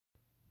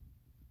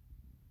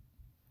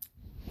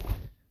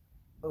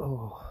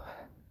Oh.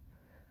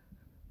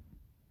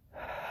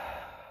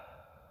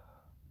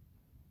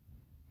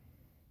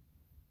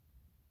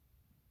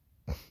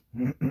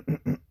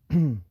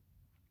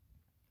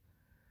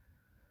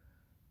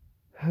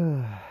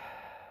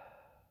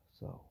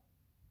 So,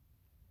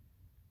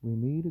 we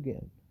meet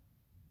again.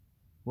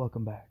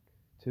 Welcome back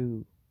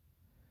to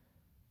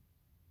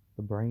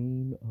the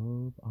brain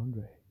of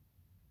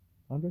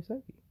Andre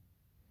Seki.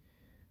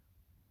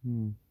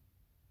 Hmm.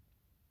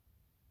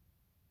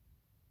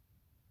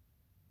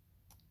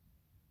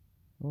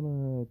 I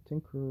want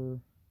to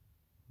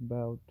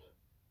about,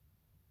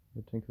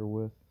 tinker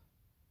with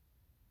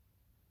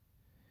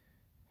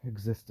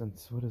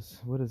existence. What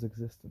is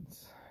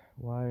existence?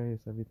 Why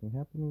is everything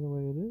happening the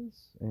way it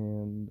is?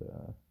 And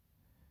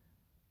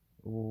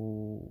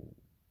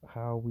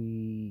how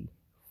we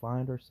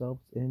find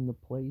ourselves in the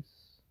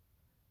place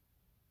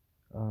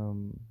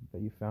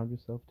that you found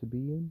yourself to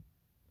be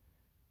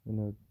in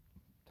a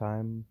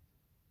time,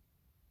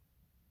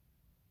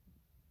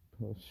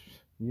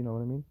 you know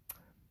what I mean?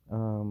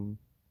 Um,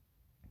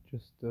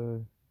 just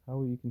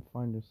how you can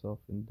find yourself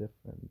in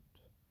different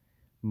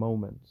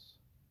moments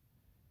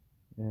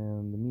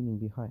and the meaning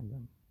behind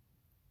them.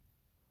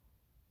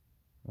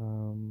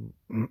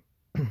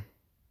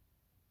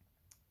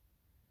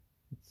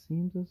 It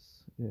seems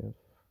as if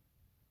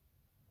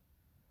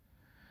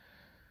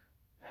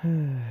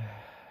when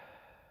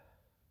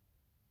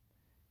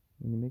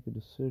you make a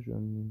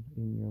decision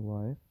in your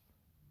life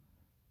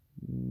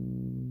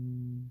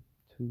mm,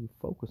 to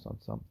focus on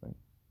something,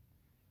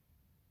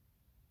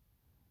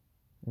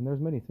 and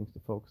there's many things to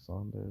focus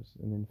on. There's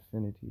an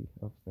infinity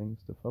of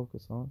things to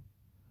focus on,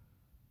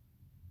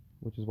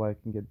 which is why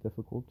it can get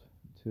difficult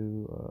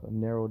to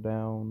narrow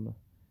down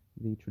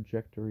the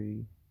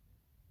trajectory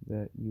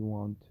that you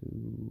want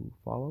to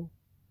follow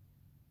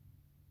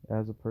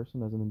as a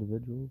person, as an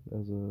individual,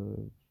 as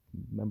a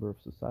member of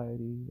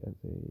society, as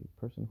a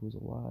person who's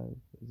alive,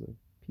 as a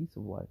piece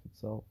of life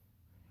itself.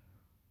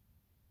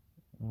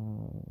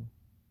 Uh,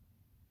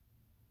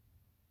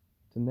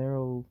 to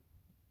narrow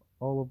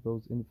all of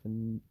those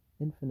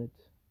infinite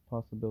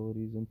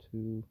possibilities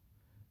into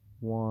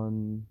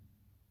one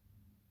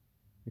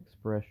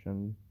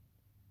expression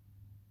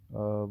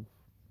of,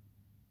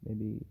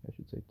 maybe I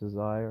should say,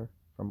 desire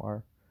from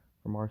our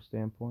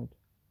standpoint.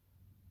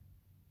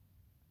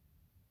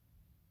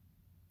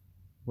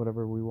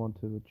 Whatever we want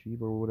to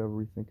achieve or whatever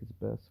we think is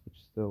best, which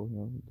still,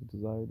 the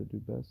desire to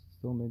do best,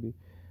 still maybe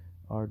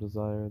our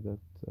desire that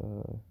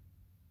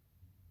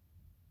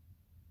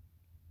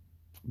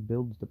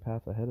builds the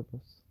path ahead of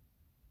us.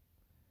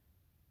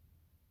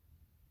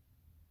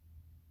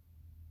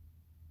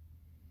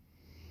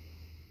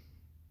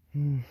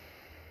 Hmm.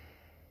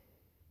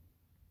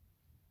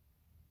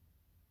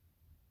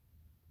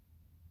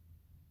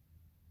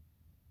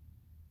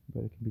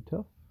 But it can be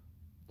tough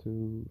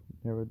to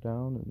narrow it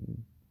down,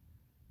 and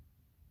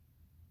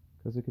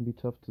because it can be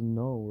tough to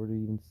know where to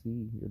even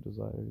see your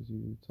desires.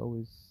 It's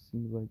always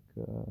seems like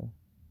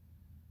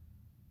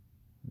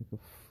a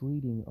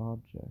fleeting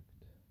object.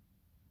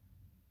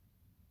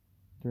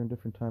 During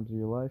different times of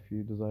your life,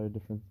 you desire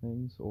different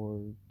things or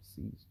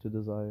cease to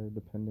desire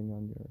depending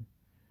on your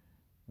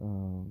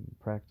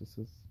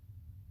practices.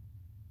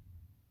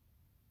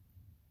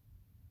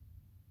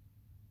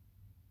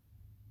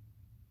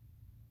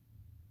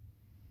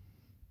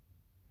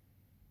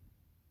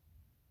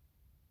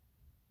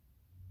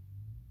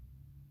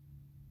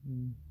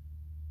 Mm.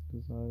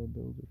 Desire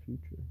builds your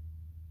future,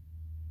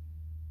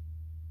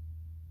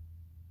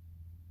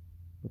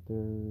 but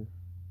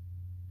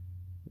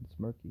it's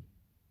murky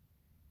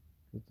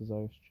because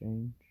desires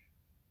change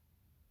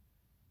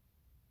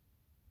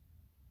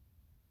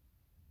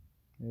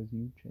as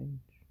you change.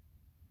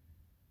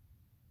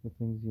 The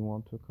things you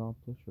want to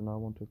accomplish or not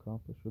want to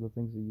accomplish, or the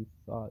things that you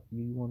thought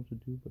you wanted to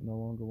do but no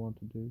longer want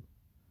to do.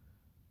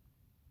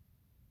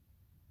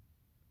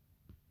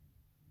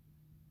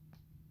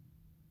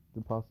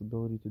 The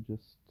possibility to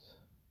just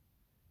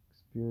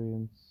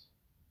experience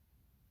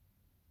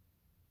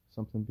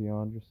something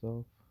beyond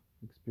yourself,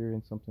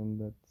 experience something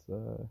that's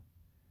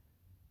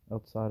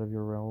outside of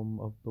your realm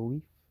of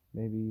belief,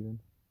 maybe even.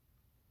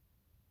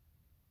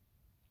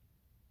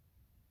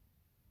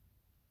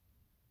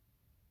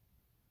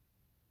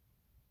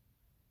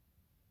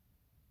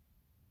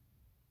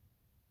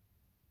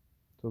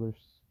 So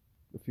there's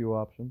a few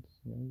options.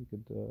 You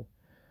could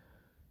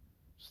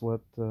just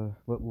let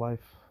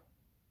life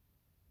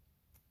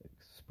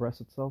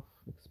express itself,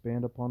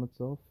 expand upon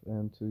itself,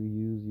 and to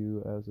use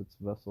you as its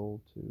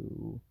vessel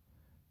to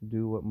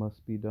do what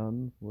must be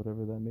done,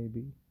 whatever that may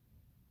be.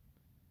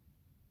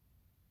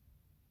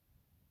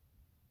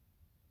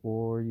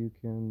 Or you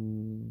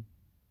can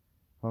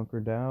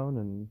hunker down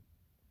and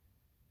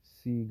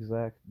see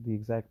the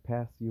exact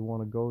path you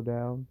want to go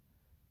down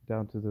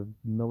to the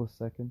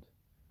millisecond,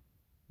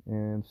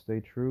 and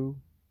stay true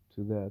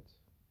to that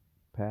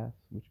path,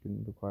 which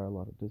can require a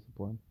lot of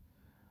discipline.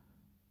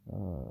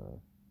 Uh,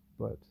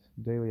 but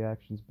daily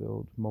actions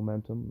build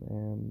momentum,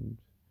 and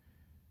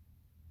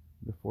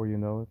before you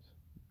know it,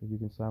 you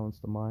can silence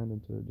the mind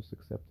into just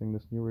accepting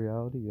this new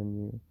reality, and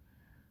you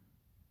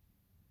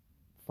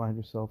find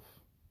yourself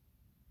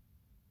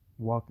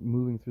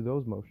moving through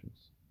those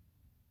motions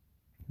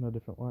in a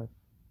different life,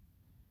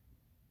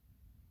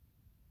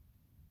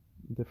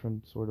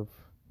 different sort of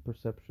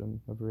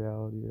perception of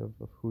reality,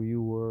 of who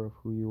you were, of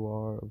who you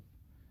are, of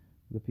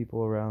the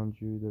people around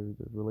you, the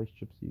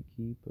relationships you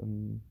keep,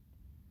 and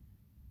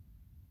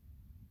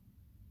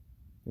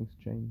things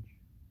change.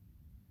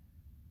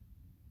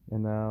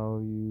 And now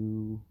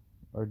you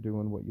are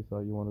doing what you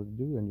thought you wanted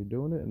to do, and you're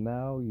doing it, and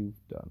now you've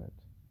done it.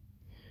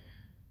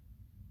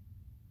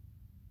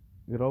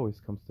 It always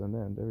comes to an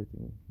end.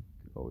 Everything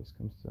always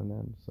comes to an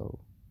end. So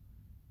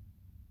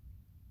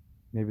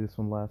maybe this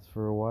one lasts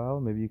for a while.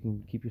 Maybe you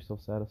can keep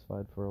yourself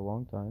satisfied for a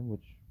long time,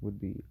 which would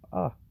be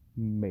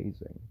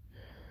amazing.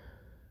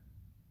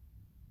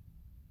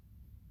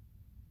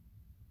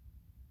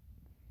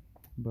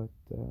 But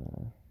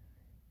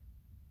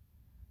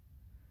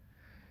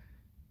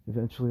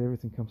eventually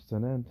everything comes to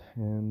an end,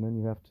 and then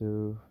you have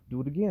to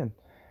do it again.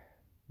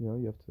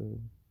 You have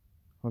to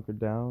hunker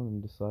down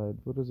and decide,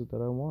 what is it that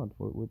I want?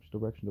 Which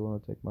direction do I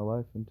want to take my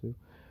life into?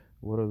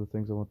 What are the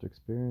things I want to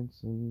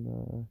experience?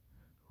 And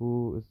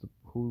who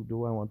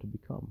do I want to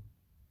become?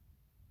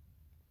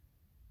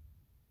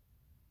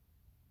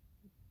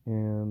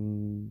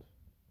 And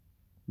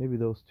maybe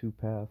those two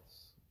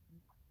paths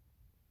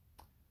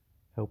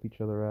help each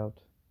other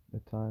out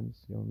at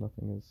times.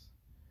 Nothing is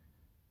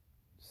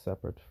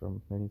separate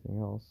from anything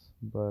else.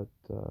 But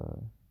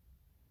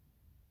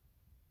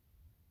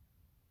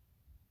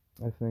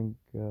I think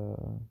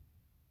you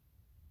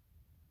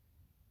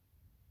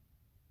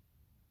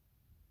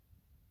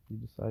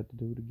decide to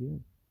do it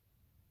again.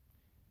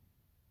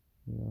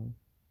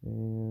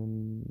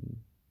 And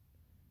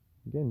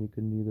again, you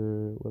can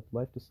either let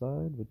life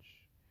decide,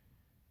 which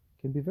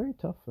can be very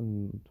tough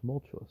and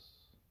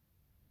tumultuous,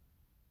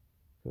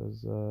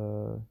 because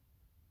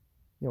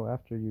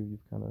after you've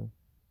kind of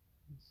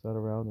sat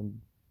around and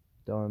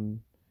done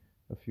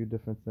a few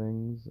different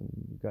things, and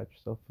you got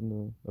yourself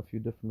into a few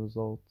different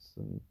results,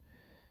 and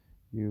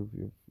you've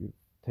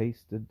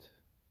tasted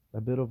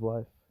a bit of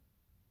life.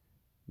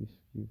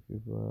 You've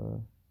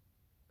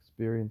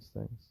experienced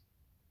things,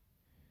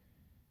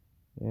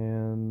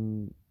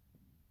 and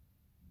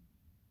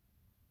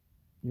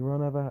you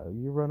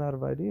run out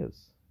of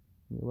ideas.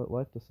 You let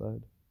life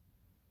decide,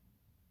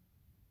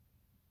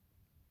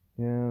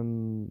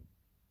 and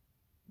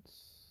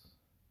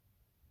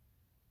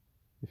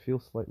it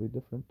feels slightly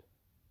different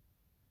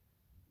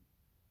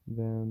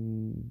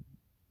than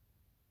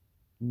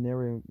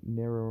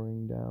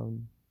narrowing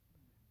down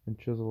and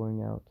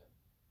chiseling out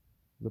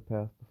the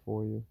path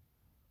before you.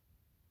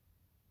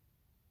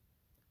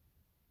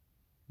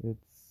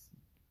 It's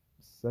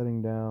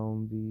setting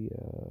down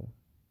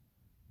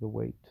the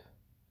weight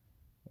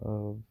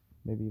of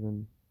maybe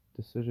even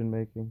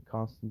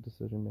constant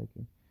decision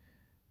making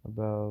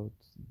about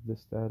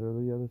this, that, or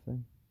the other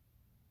thing.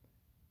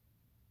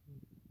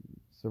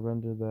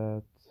 Surrender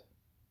that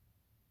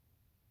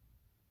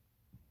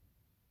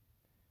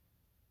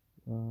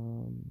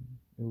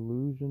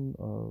illusion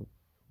of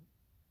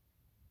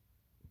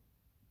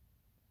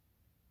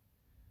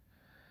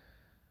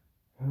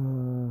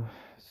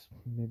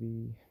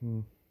maybe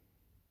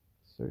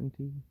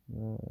certainty.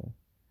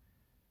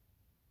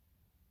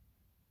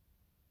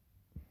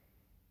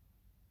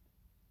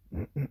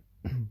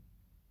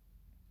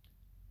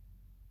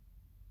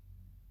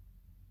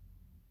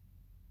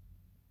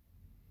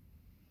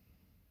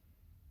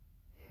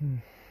 Just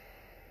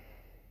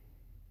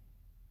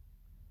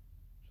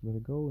let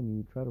it go, and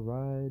you try to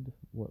ride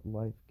what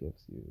life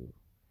gives you,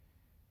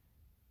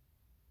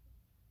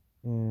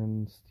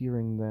 and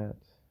steering that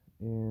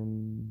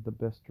in the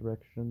best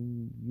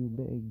direction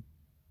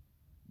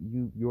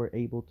you're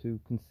able to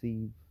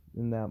conceive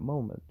in that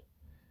moment.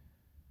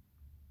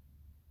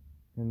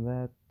 And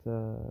that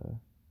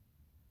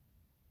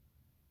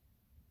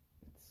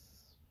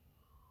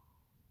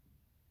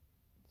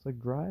it's like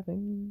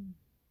driving.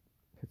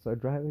 It's like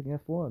driving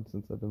F1,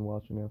 since I've been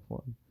watching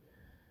F1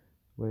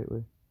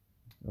 lately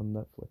on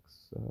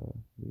Netflix.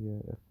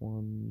 The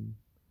F1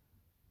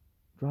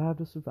 Drive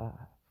to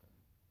Survive.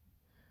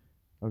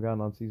 I've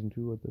gotten on season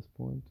 2 at this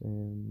point,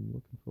 and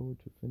looking forward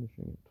to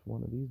finishing it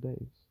one of these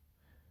days.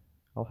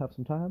 I'll have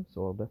some time,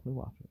 so I'll definitely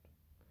watch it.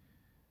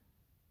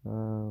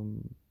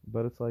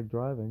 But it's like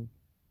driving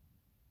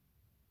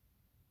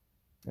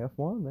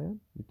F1, man.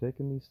 You're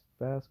taking these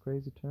fast,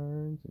 crazy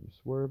turns, and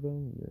you're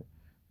swerving, and you're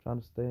trying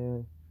to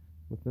stay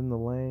within the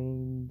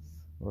lanes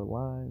or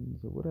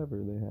lines or whatever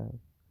they have.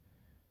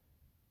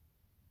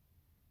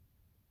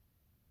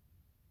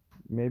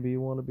 Maybe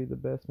you want to be the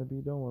best, maybe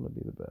you don't want to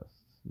be the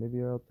best. Maybe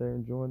you're out there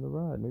enjoying the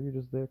ride. Maybe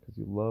you're just there because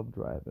you love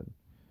driving.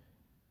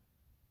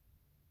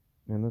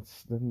 And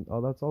that's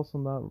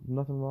also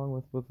nothing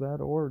wrong with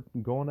that, or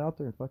going out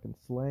there and fucking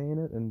slaying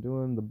it and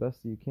doing the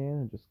best that you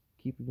can, and just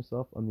keeping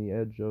yourself on the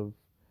edge of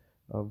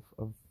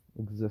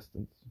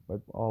existence by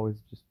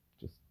always just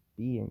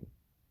being,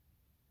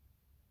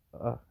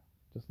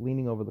 just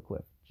leaning over the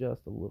cliff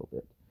just a little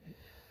bit.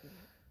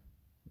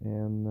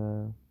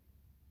 and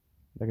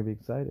that can be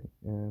exciting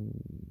and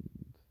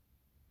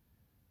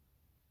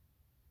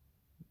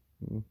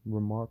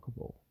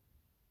remarkable,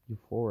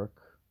 euphoric,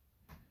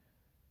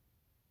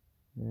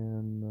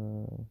 and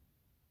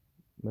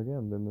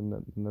again,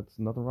 then that's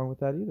nothing wrong with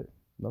that either.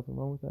 Nothing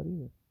wrong with that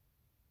either.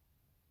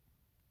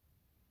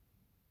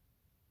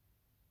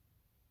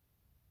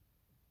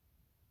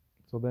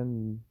 So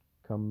then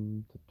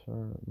come to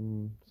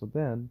term. So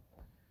then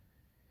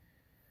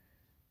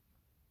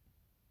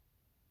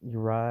you're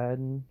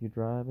riding, you're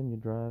driving,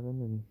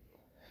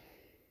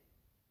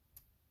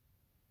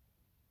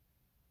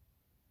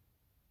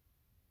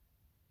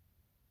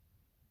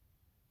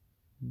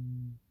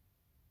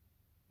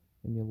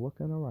 and you're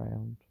looking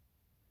around.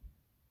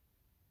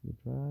 You're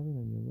driving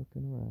and you're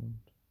looking around.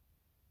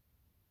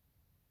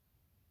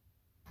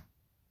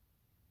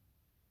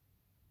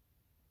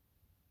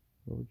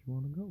 Where would you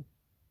want to go?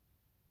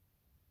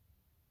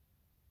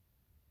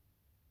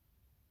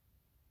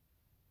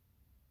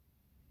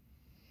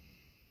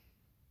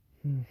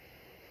 Hmm.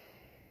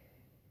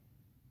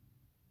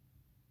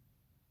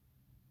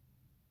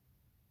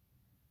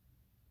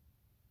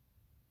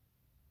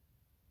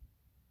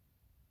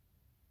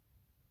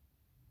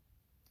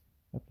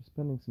 After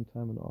spending some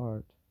time in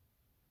art,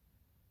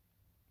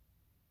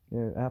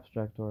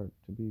 abstract art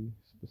to be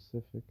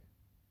specific,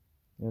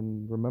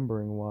 and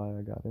remembering why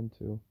I got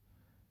into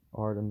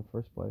art in the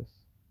first place,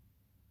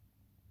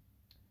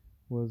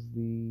 was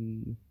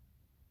the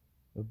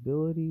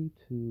ability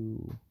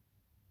to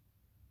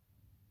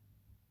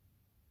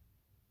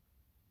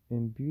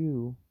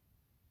imbue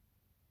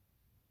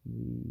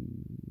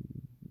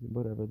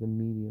the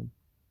medium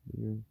that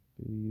you're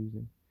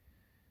using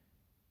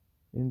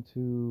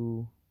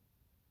into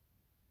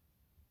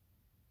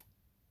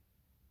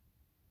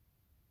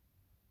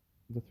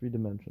the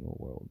three-dimensional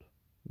world,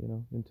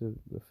 into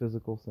the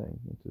physical thing,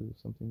 into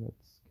something that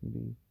can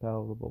be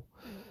palatable.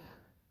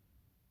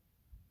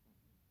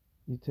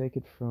 You take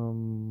it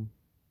from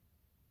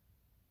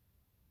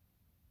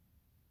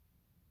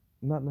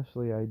not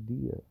necessarily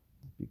idea,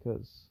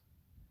 because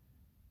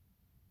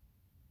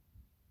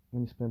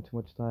when you spend too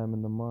much time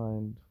in the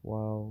mind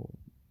while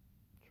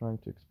trying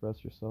to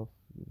express yourself,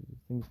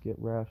 things get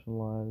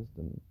rationalized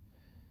and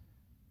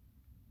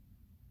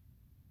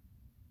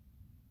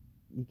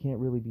you can't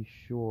really be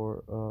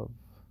sure of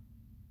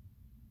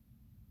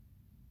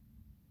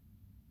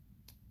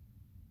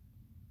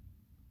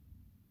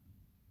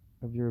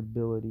your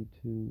ability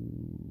to,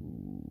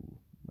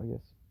 I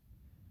guess,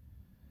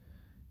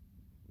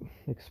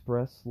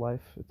 express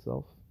life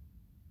itself.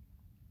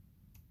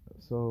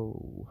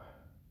 So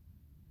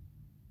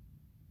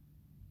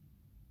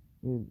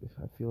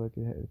I feel like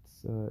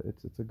it's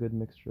a good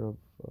mixture of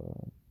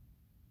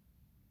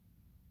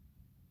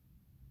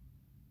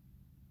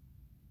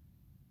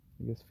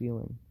I guess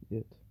feeling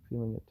it,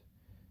 feeling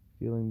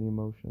the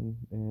emotion,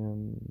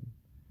 and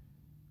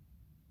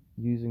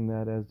using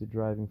that as the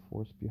driving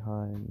force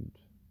behind,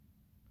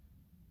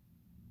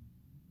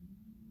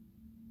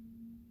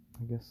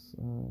 I guess,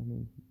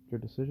 your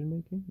decision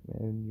making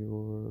and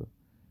your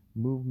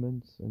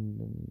movements and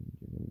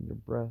your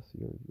breath,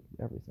 your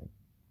everything,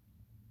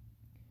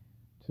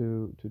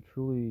 to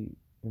truly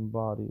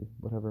embody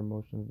whatever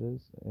emotion it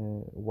is,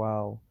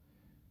 while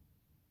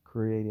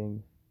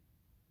creating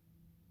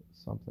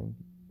something,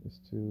 is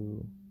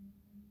to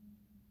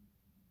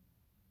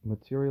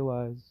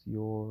materialize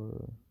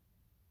your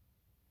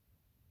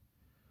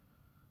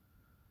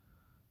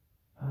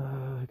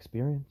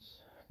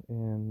experience,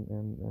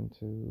 and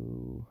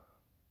to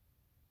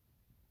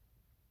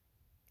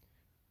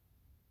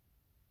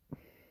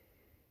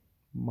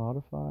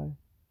modify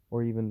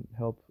or even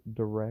help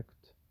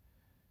direct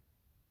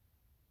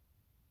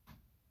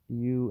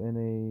you in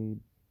a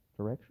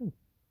direction,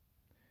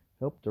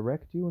 help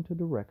direct you into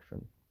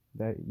direction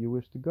that you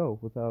wish to go,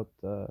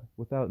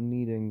 without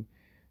needing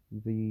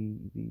the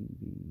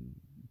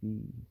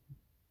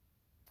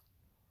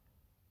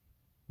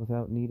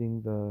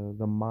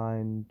the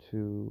mind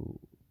to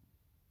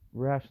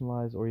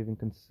rationalize or even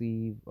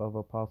conceive of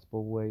a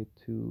possible way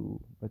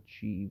to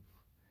achieve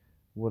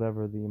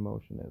whatever the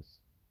emotion is.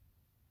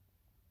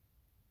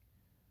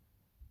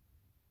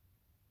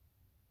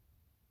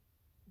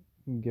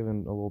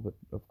 Given a little bit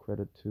of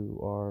credit to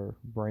our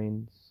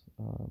brains,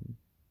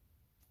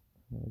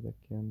 that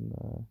can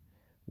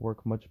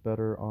work much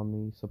better on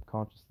the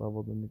subconscious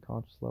level than the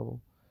conscious level.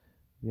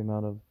 The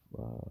amount of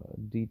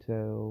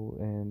detail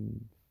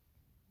and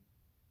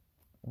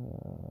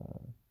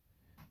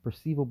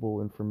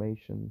perceivable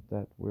information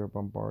that we're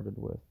bombarded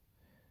with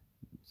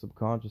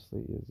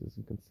subconsciously is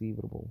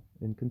inconceivable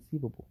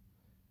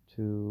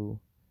to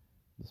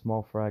the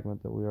small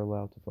fragment that we are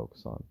allowed to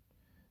focus on.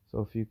 So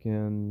if you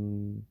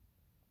can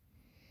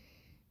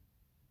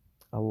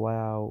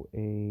allow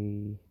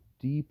a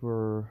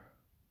deeper,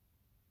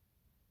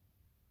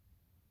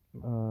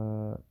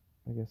 I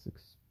guess,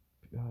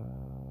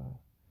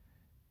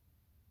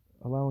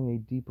 allowing a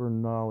deeper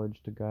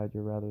knowledge to guide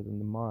you rather than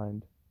the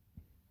mind,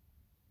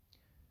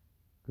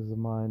 because the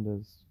mind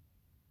is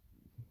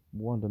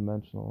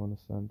one-dimensional in a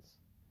sense.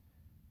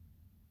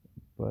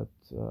 but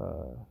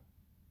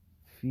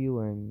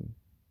feeling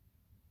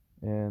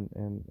and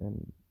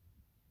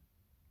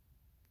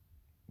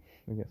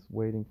I guess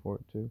waiting for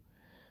it to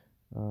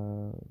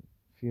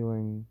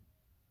feeling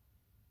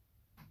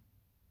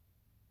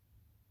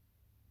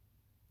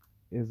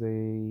is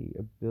a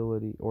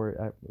ability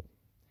or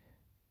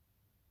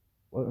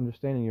well,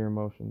 understanding your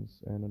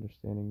emotions and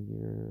understanding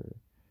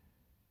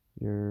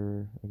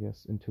your I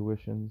guess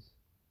intuitions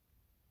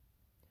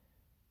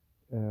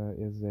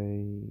is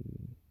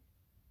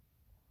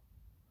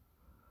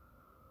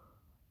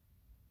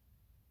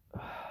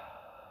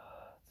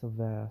it's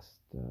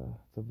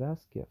a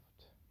vast gift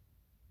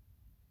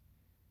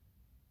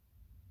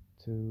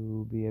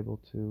to be able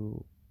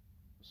to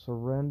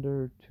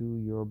surrender to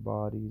your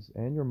body's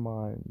and your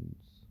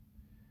mind's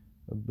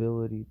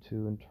ability to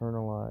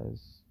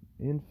internalize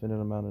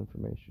infinite amount of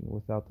information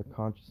without the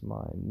conscious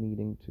mind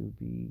needing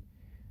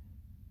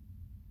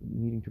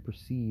to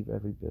perceive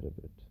every bit of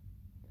it,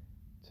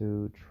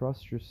 to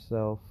trust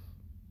yourself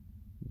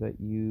that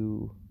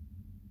you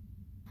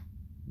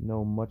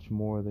know much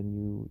more than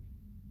you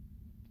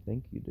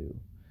think you do,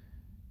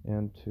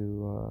 and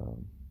to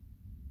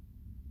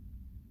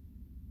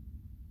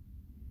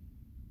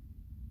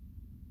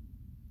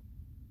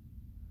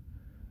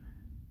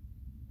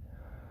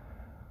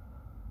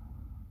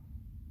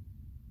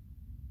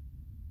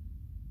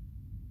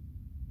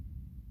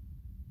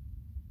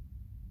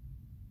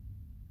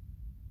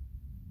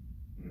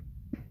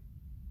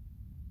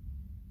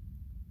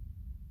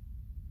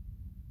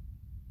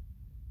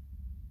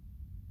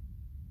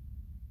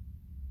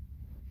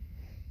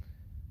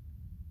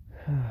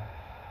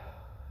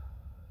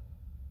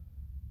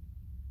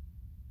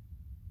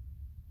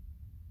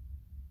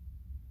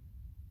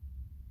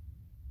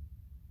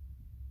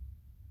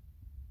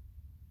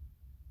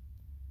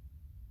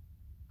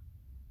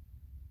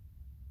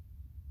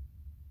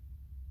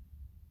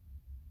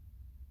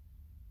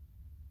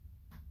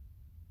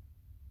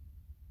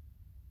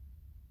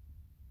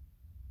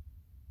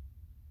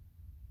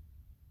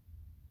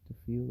to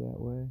feel that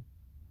way.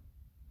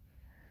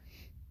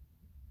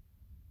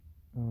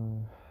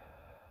 Uh,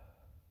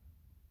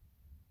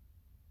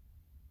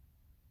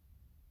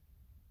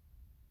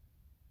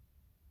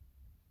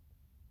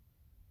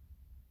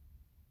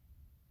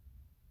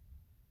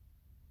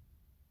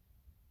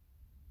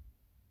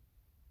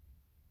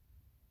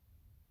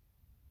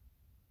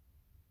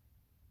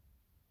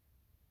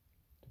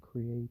 to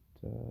create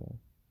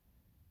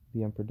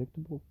the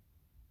unpredictable,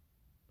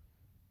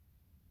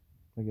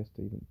 I guess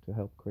to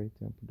help create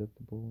the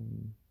unpredictable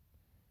and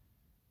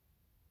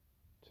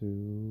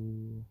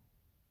to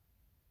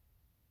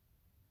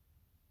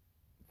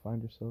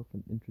find yourself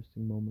in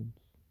interesting moments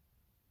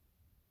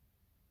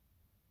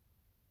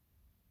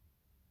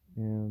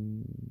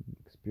and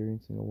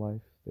experiencing a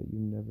life that you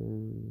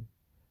never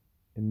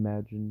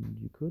imagined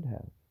you could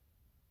have.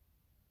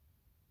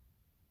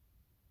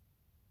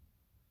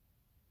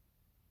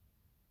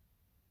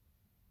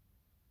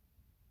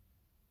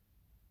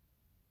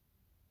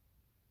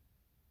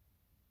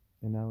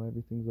 And now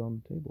everything's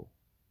on the table.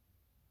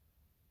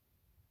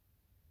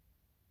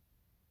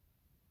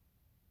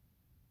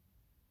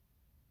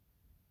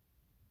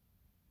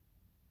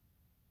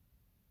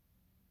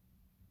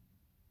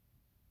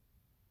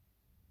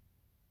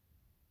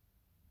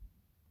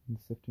 And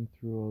sifting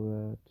through all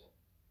that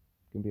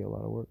can be a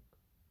lot of work.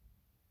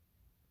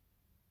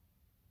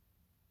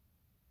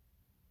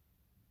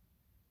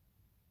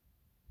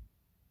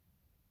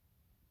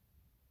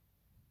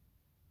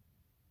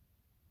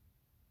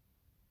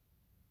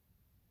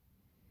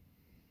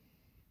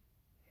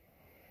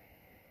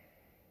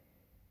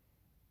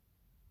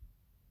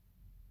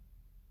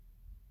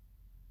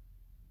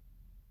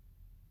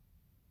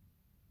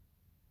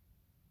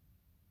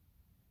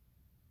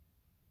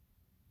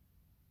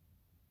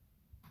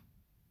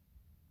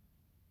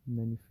 And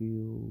then you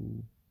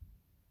feel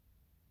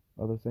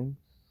other things,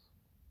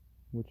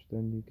 which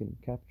then you can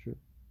capture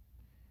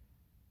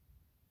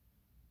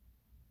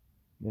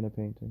in a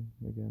painting.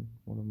 Again,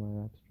 one of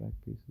my abstract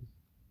pieces.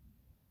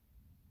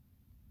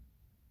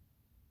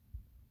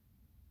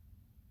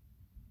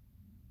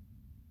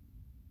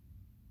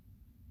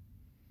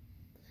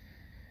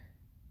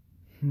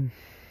 Then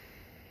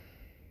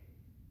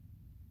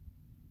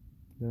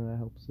that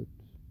helps it.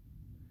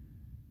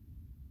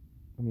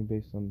 I mean,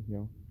 based on,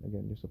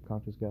 again, your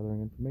subconscious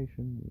gathering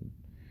information, and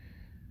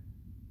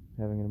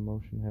having an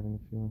emotion, having a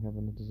feeling,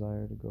 having a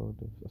desire to go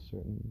to a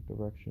certain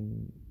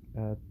direction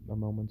at a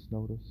moment's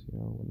notice,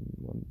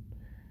 when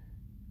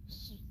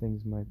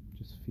things might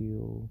just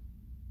feel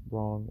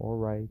wrong or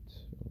right,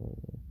 or,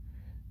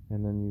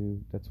 and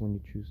then that's when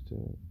you choose to,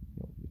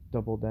 you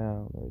double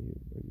down or you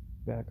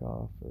back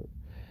off, or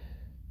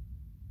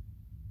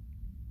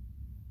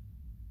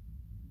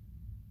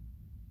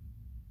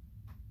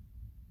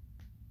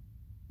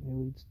it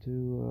leads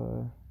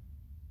to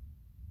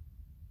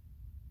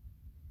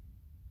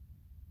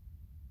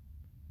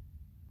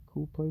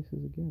cool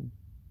places again.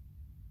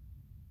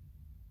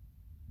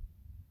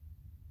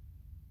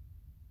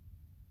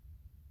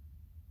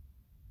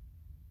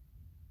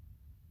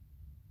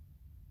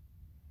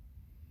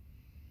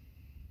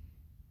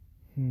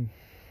 Hmm.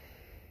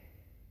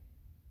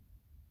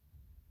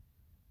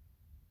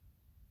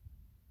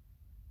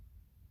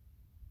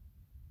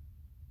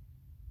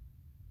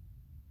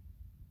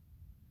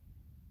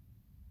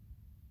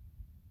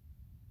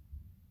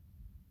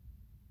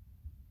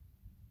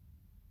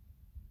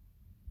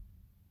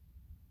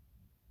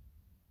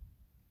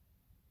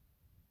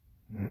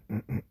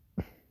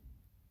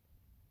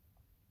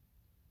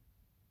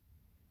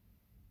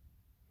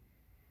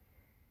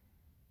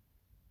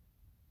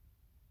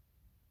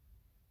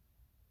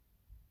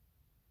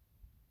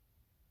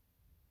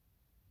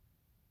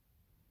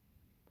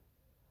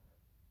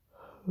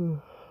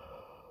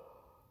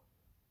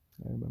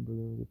 I remember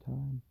there was a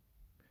time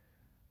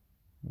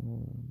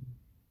um,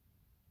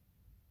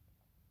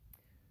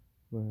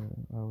 where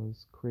I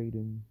was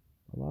creating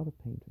a lot of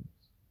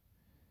paintings.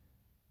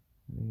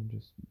 I mean,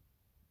 just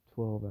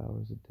 12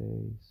 hours a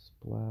day,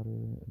 splatter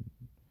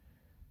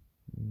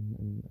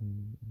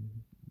and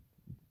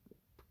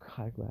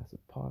high glass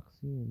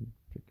epoxy and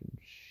freaking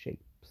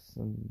shapes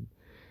and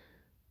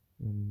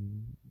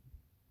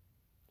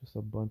just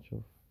a bunch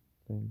of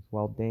things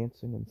while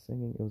dancing and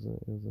singing. It was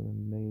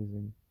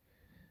an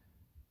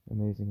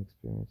amazing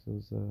experience. It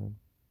was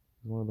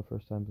one of the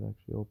first times I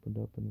actually opened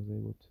up and was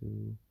able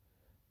to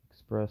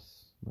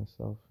express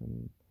myself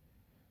and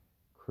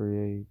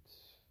create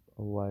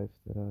a life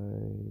that I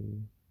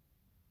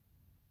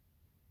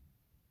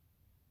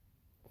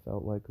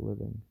felt like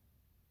living.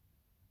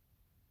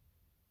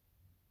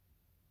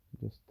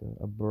 Just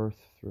a birth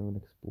through an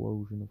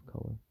explosion of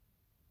color.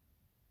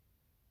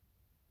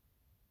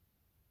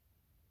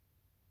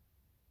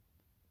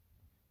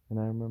 And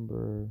I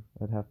remember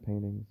I'd have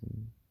paintings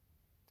and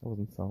I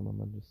wasn't selling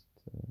them. I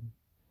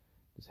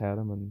just had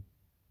them, and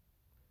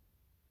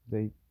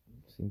they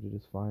seemed to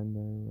just find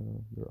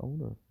their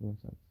owner in a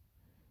sense.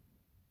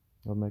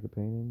 I'd make a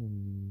painting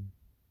and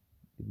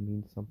it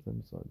means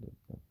something. So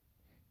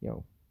you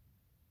know,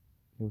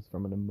 it was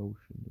from an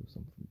emotion. It was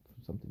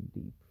something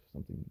deep,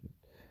 something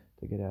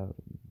to get out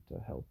and to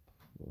help,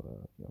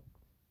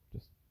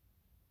 just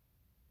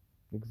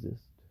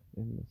exist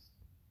in this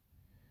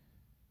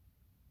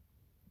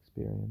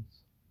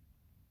experience,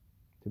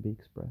 to be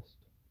expressed.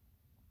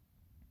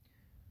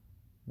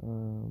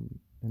 And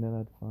then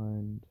I'd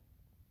find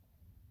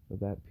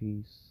that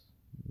piece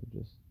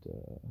just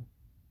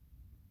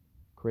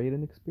create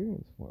an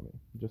experience for me,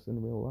 just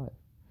in real life.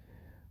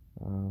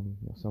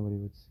 Somebody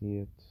would see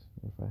it,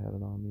 or if I had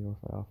it on me, or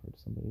if I offered to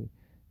somebody,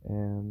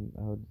 and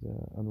I would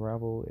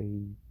unravel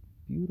a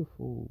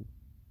beautiful,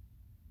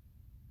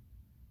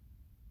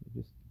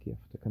 just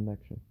gift, a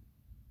connection,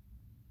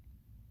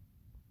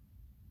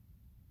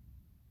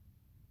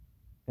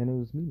 and it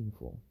was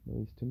meaningful, at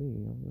least to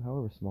me.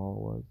 However small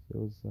it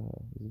was,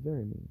 it was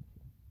very meaningful.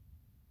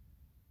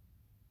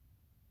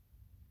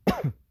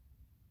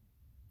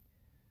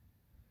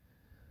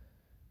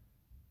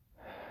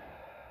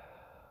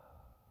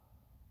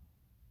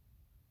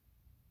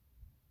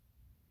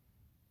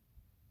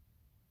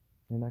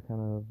 And that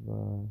kind of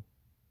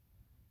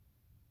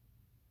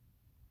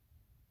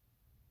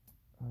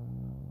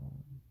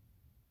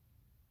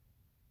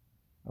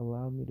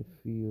allowed me to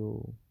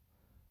feel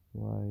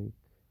like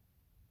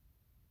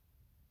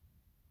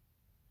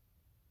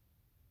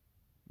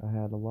I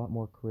had a lot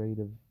more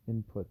creative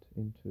input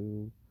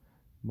into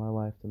my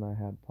life than I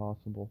had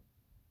possible.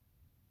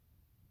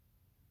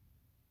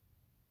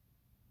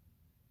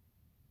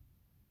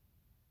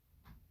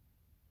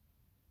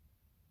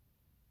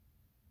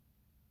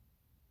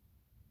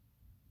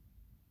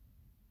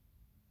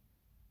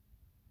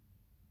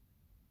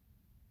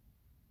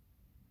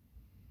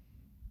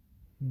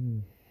 Hmm.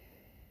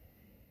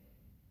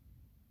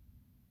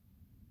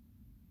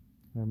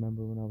 I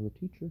remember when I was a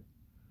teacher,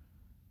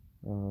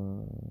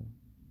 uh,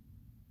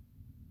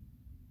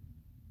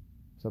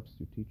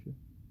 substitute teacher,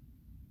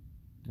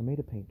 I made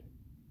a painting,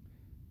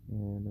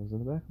 and it was in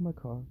the back of my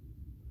car.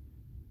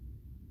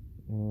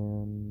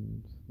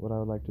 And what I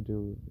would like to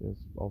do is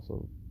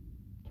also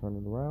turn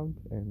it around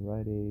and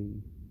write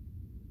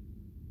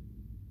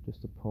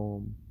just a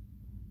poem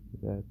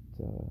that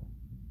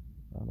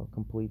I don't know,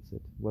 completes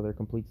it, whether it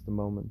completes the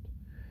moment,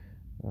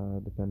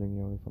 depending,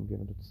 if I'm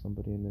giving it to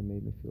somebody and they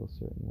made me feel a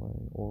certain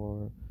way,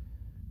 or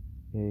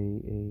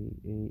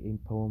a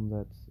poem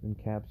that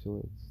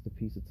encapsulates the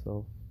piece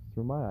itself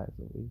through my eyes,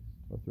 at least,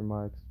 or through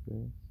my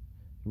experience,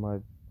 through my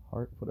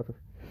heart, whatever.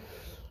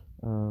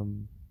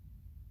 Um,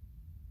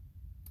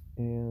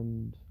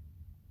 and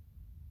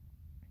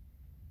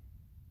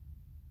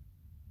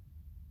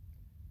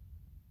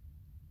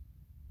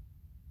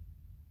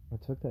I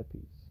took that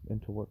piece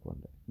into work one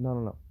day.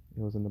 No.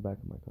 It was in the back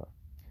of my car.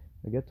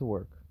 I get to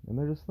work, and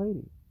there's this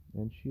lady,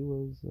 and she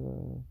was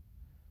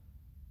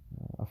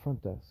a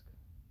front desk.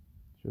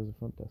 She was a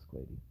front desk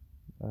lady.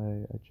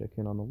 I check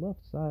in on the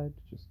left side,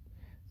 just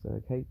say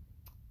like, "Hey,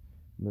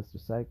 Mr.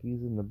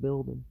 Psyche's in the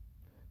building.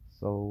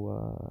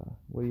 So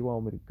where do you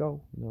want me to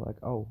go?" And they're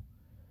like, "Oh,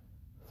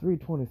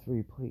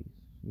 323, please."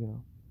 You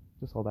know,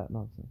 just all that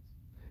nonsense.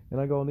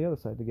 And I go on the other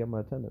side to get my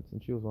attendance,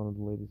 and she was one of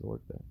the ladies that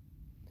worked there.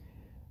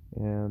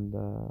 And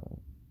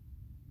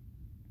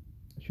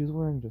She was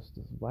wearing just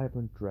this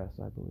vibrant dress,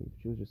 I believe.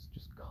 She was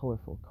just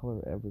colorful,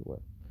 color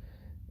everywhere,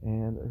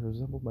 and it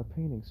resembled my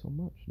painting so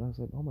much. And I was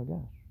like, oh my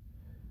gosh,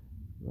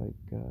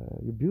 like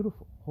you're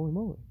beautiful, holy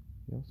moly,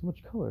 so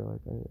much color.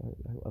 Like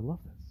I love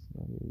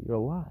this. You're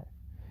alive.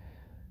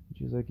 And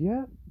she was like,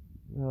 yeah,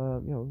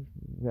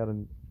 we had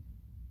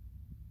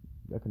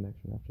a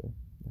connection after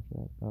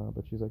that.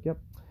 But she's like, yep.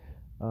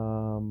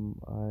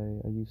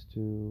 I used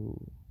to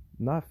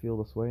not feel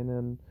this way, and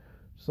then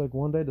just like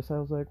one day decided,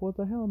 I was like, what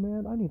the hell,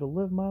 man? I need to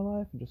live my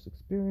life and just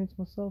experience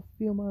myself,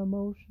 feel my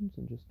emotions,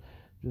 and just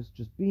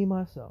be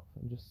myself,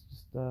 and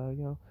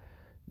and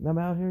I'm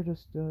out here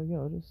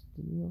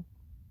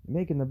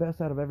making the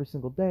best out of every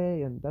single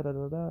day, and da da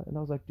da da. And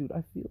I was like, dude,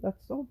 I feel that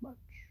so much.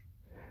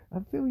 I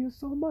feel you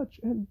so much,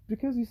 and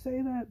because you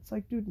say that, it's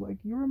like, dude,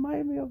 like you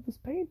remind me of this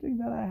painting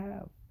that I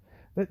have.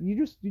 That you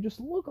just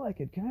look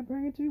like it. Can I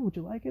bring it to you? Would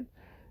you like it?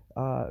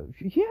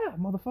 Yeah,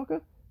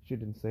 motherfucker. She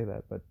didn't say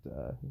that, but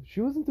she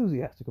was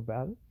enthusiastic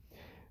about it.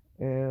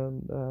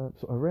 And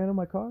so I ran in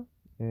my car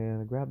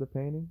and I grabbed the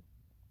painting,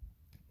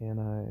 and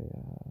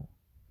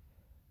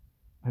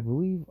I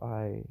believe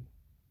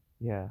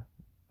yeah,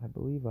 I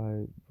believe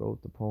I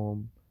wrote the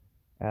poem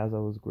as I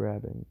was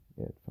grabbing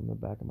it from the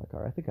back of my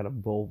car. I think I had a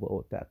Volvo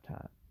at that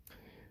time.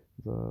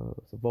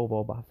 It's a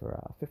Volvo I bought for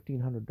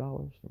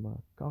 $1,500 from a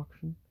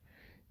auction,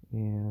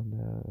 and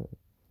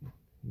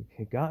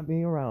it got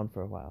me around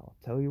for a while.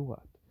 I'll tell you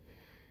what.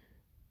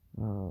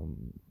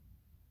 Um,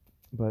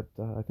 but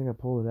I think I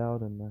pulled it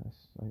out, and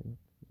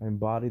I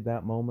embodied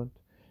that moment,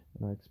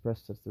 and I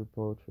expressed it through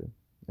poetry.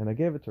 And I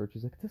gave it to her.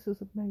 She's like, "This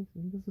is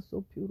amazing. This is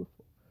so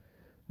beautiful.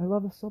 I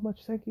love it so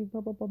much. Thank you."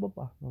 Blah blah blah blah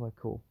blah. I'm like,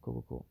 "Cool,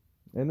 cool, cool."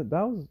 And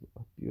that was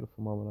a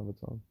beautiful moment of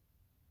its own.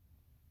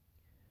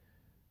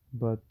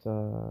 But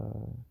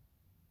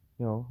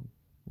you know,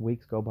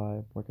 weeks go by,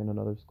 I'm working in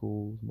other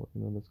schools,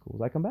 working in other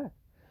schools. I come back,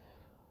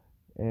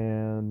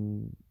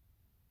 and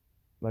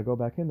I go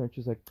back in there, and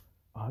she's like,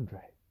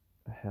 "Andre,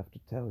 I have to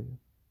tell you,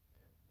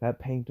 that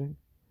painting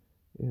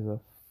is a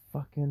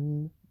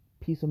fucking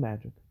piece of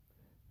magic."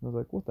 I was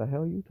like, "What the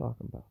hell are you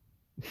talking about?"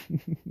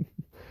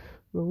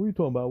 "Well, what are you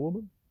talking about,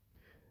 woman?"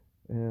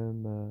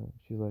 And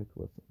she's like,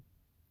 "Listen,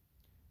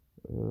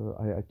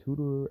 I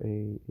tutor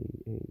an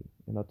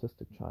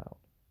autistic child,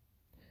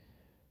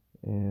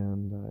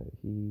 and uh,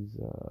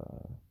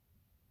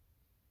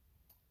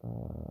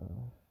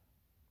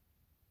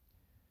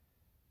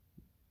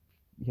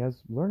 he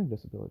has learning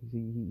disabilities.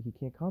 He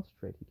can't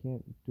concentrate. He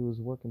can't do his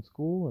work in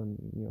school, and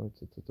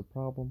it's a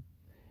problem.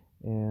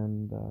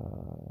 And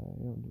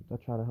I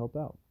try to help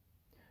out."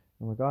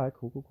 I'm like, "All right,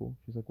 cool, cool, cool."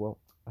 She's like, "Well,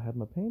 I had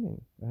my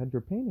painting. I had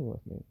your painting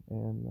with me,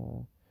 and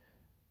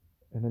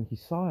then he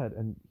saw it,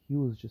 and he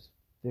was just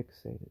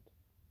fixated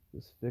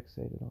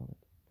on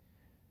it.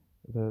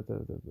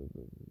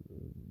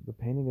 The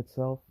painting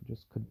itself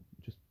just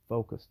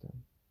focused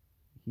him.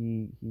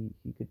 He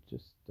could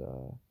just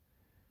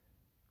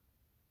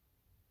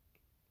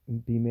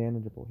be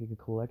manageable. He could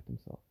collect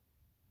himself."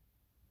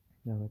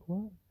 And I'm like,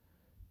 "What?"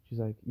 She's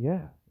like,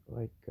 "Yeah,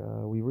 like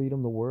we read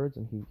him the words,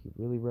 and he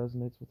really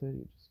resonates with it.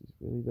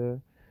 He's really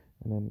there."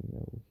 And then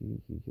he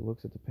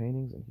looks at the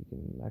paintings, and he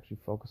can actually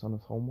focus on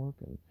his homework.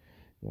 And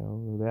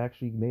they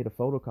actually made a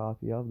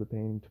photocopy of the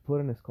painting to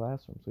put in his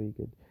classroom, so he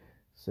could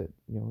sit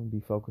and be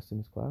focused in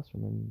his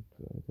classroom. And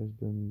there's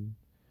been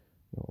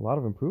a lot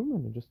of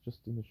improvement in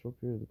just in a short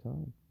period of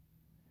time.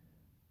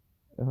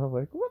 And I'm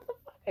like, "What the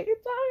fuck are you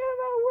talking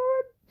about,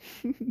 woman?"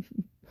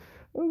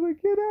 I was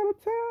like, "Get out of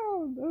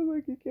town." I was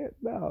like, you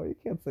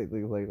can't say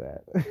things like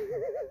that."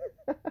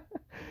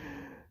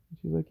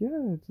 She's like,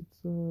 "Yeah,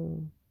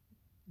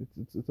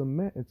 it's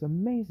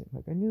amazing.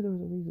 Like, I knew there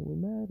was a reason we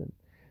met."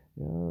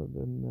 And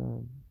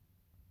then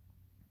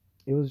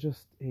it was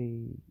just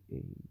a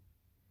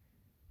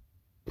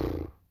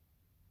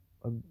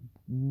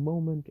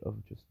moment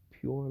of just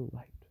pure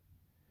light,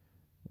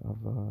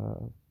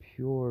 of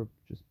pure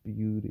just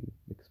beauty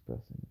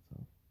expressing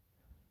itself.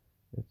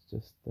 It's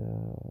just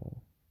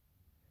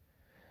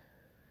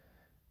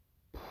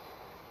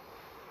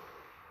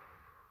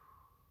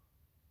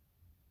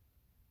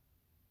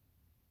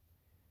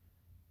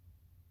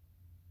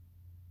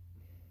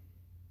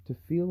to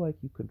feel like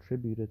you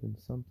contributed in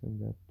something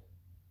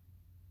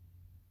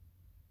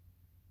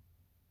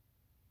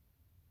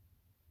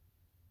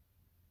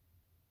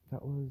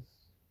that was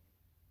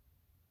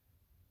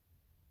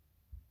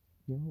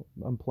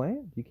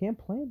unplanned. You can't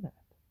plan that.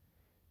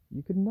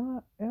 You could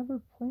not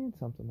ever plan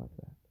something like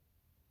that.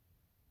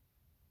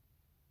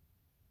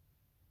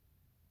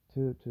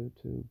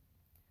 To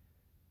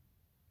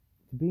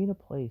be in a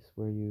place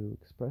where you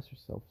express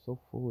yourself so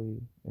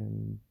fully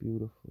and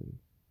beautifully,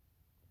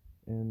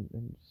 and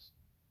just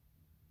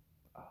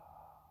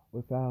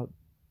without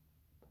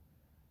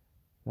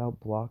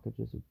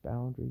blockages of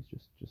boundaries,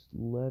 just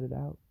let it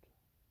out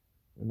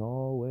in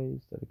all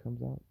ways that it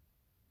comes out.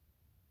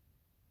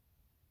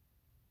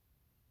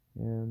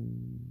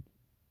 And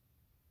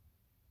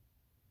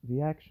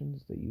the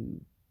actions that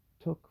you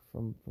took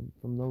from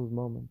those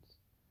moments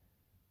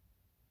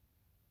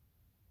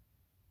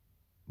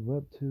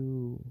led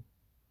to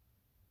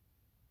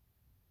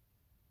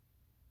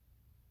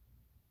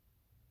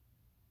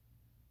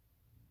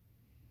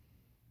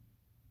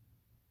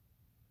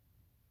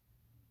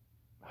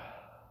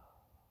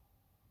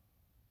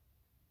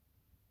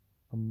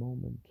a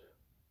moment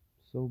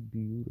so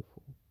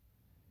beautiful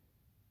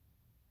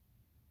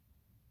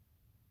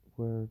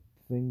where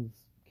things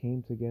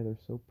came together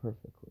so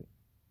perfectly,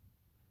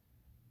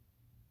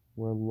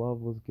 where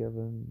love was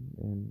given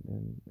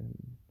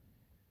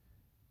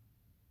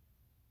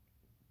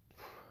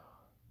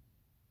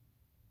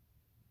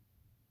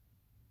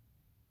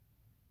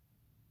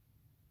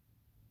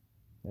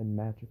and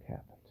magic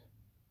happened,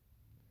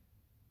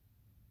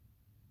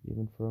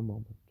 even for a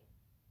moment.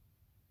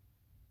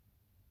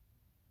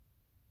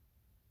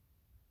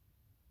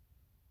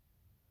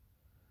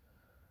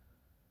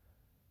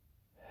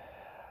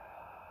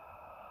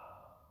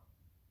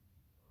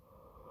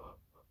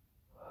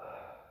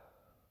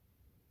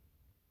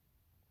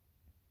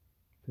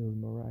 Feels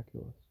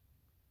miraculous.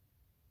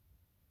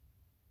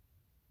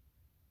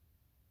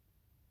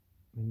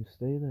 And you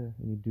stay there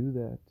and you do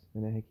that,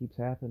 and it keeps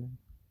happening.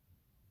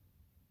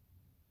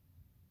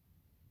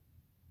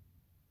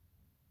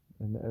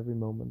 And every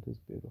moment is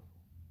beautiful,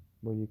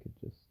 where you could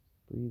just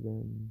breathe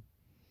in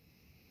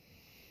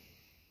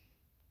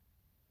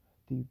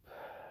deep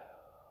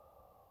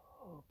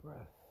breath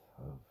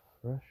of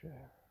fresh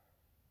air.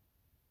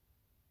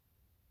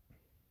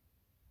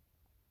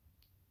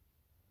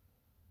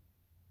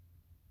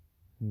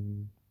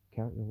 And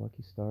count your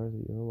lucky stars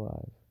that you're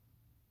alive.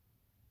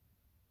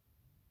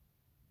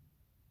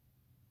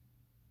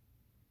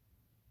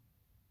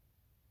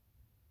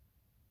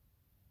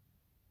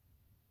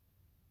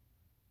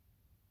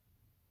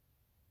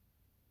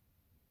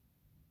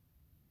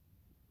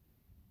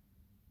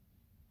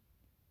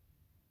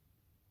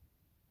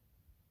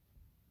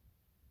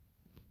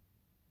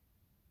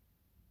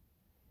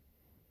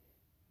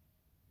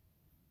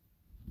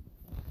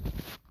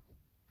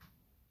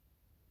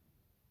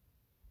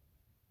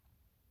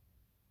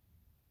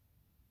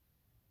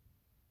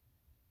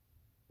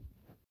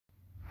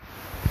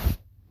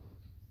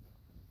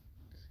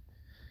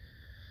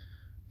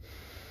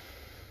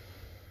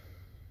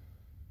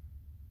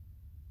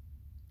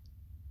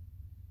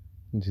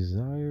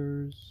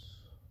 Desires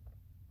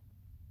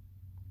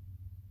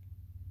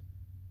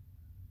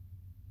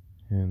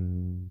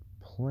and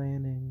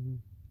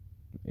planning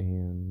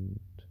and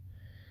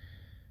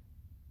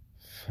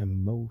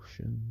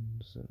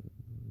emotions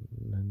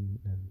and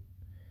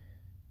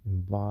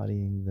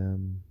embodying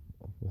them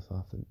with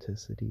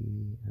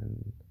authenticity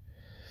and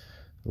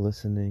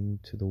listening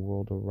to the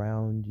world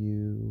around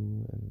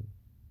you and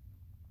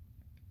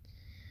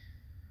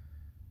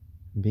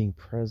being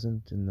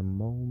present in the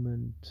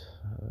moment,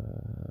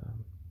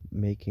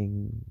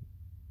 making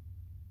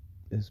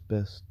as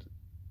best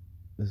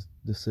as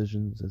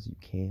decisions as you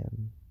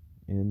can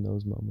in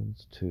those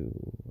moments to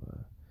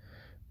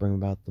bring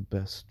about the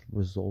best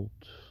result,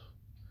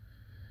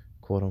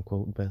 quote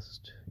unquote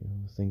best,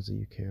 the things that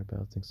you care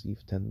about, things that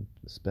you've tend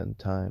to spend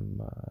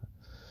time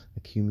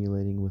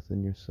accumulating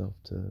within yourself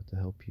to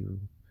help you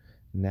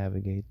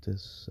navigate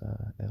this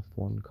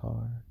F1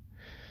 car,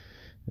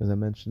 as I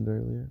mentioned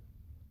earlier.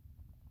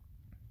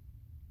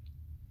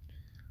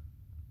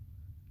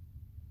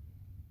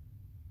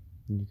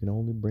 You can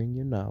only bring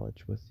your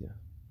knowledge with you.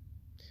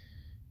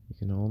 You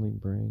can only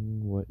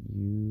bring what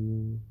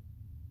you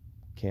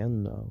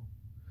can know,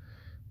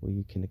 what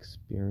you can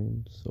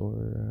experience, or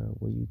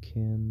what you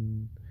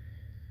can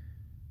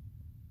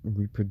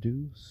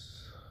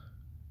reproduce.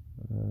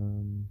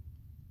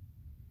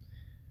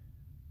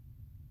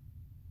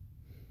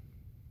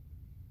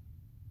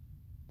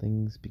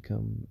 Things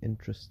become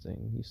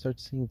interesting. You start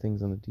seeing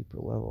things on a deeper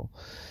level.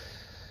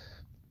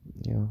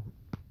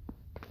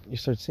 You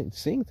start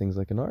seeing things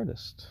like an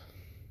artist,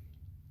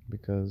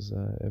 because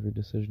every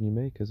decision you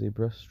make is a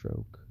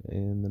brushstroke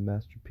in the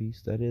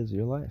masterpiece that is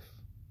your life.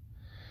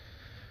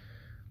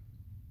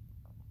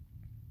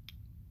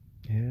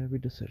 Every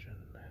decision.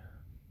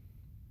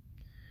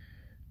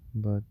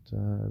 But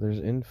there's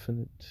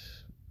infinite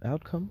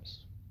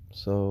outcomes,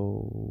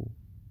 so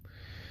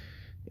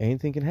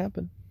anything can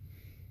happen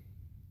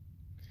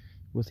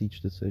with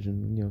each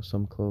decision.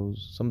 Some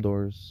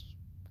doors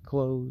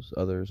close,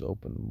 others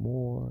open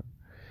more.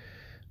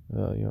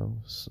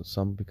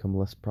 Some become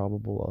less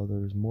probable,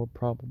 others more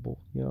probable.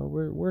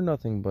 We're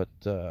nothing but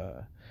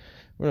a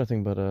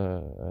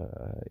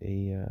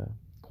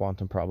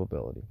quantum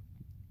probability.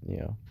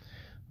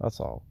 That's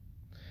all.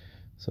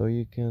 So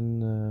you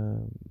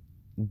can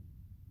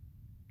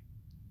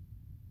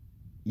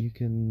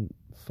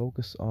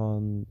focus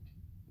on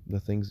the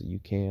things that you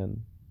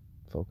can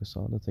focus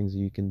on, the things that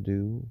you can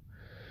do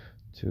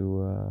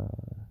to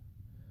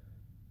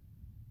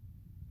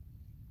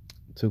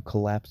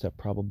collapse that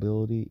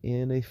probability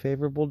in a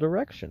favorable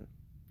direction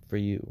for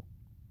you.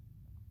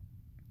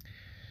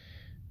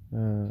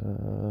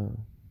 The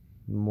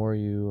more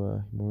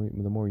you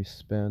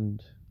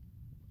spend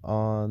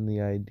on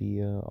the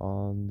idea,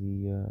 on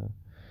the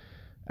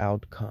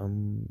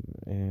outcome,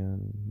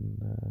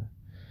 and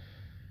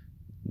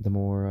the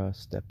more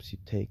steps you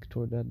take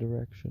toward that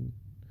direction,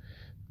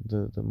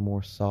 the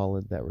more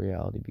solid that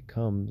reality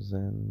becomes,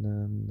 and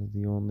then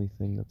the only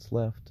thing that's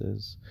left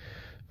is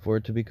for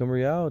it to become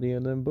reality,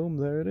 and then boom,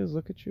 there it is.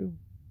 Look at you.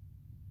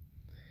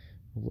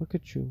 Look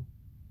at you.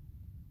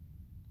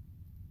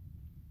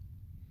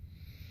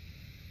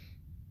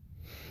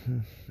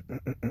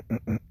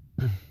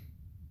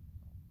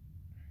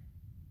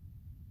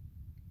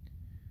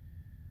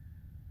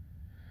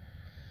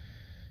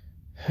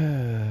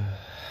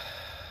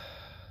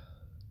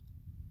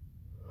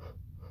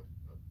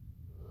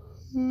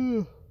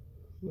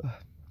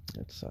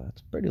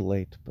 It's pretty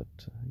late, but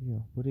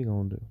what are you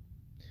gonna do?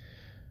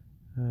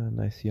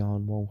 Nice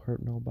yawn won't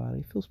hurt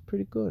nobody. Feels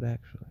pretty good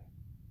actually.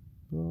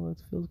 Well,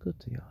 it feels good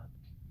to yawn.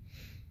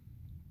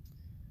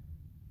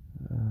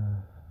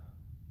 Uh,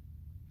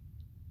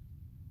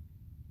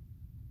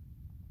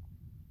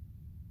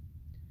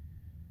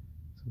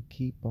 so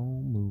keep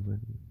on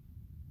moving,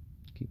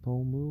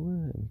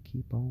 and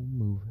keep on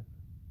moving.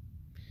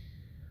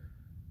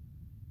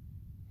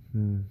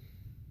 Hmm.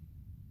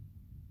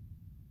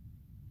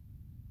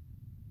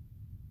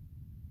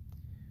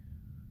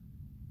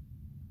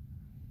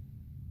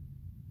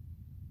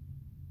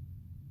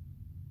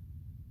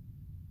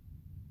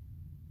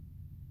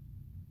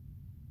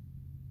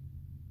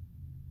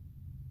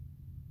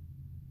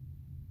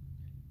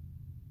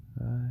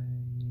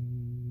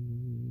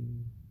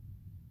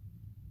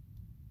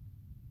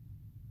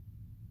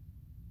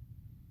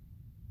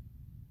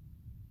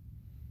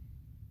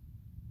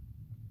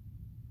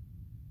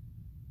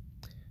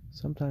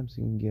 Sometimes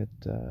it can get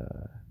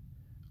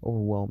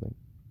overwhelming.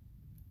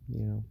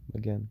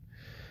 Again,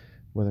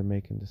 whether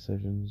making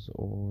decisions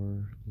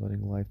or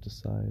letting life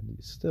decide,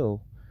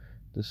 still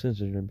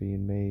decisions are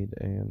being made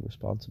and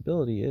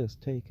responsibility is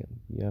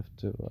taken. You have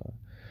to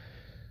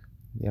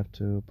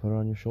put it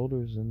on your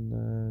shoulders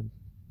and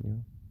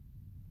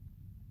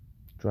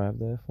drive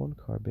the F1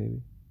 car,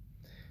 baby.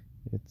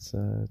 It's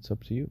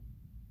up to you.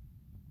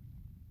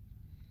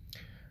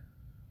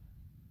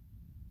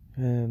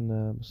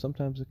 And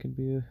sometimes it can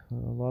be a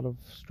lot of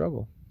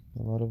struggle,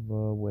 a lot of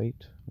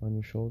weight on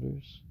your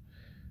shoulders,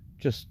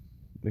 just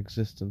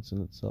existence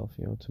in itself,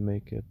 to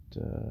make it,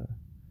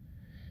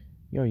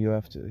 you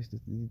have to,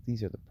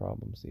 these are the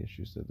problems, the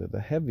issues, the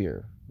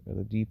heavier,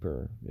 the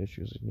deeper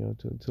issues,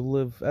 to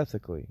live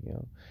ethically,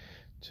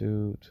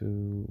 to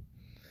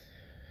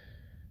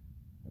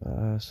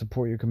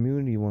support your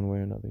community one way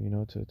or another,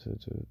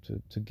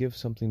 to give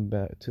something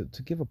back,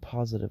 to give a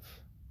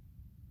positive,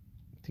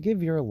 to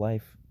give your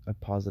life a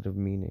positive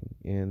meaning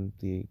in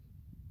the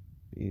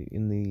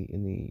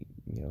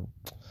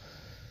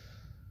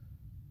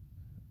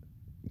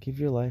give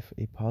your life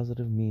a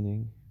positive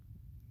meaning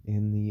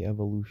in the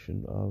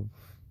evolution of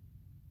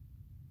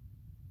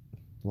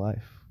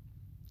life.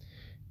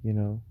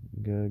 Give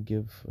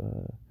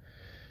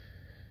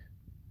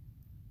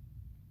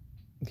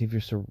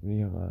your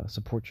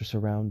support your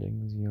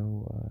surroundings.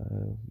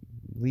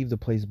 Leave the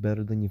place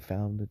better than you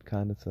found it,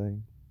 kind of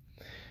thing.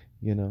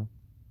 You know,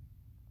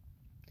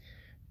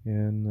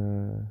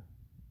 and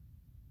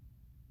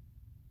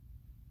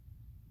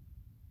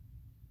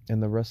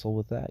the wrestle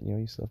with that.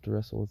 You still have to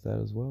wrestle with that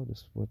as well.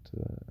 Just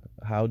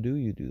how do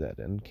you do that,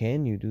 and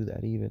can you do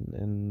that even,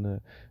 and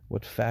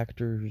what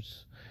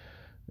factors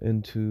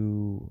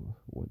into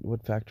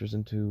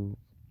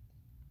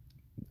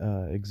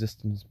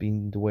existence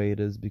being the way it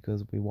is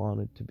because we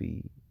want it to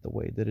be the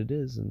way that it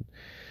is, and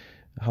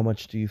how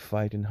much do you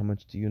fight and how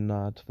much do you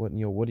not? What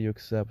do you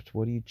accept?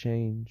 What do you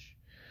change?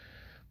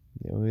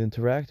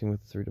 Interacting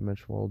with the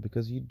three-dimensional world,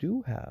 because you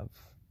do have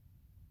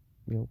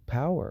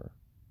power.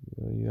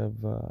 You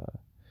have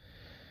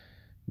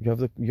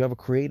a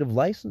creative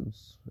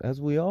license,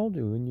 as we all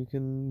do, and you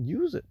can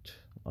use it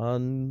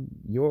on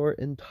your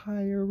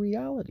entire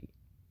reality.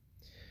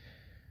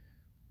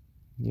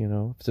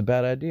 If it's a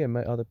bad idea,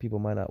 other people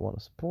might not want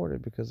to support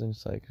it, because then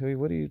it's like, hey,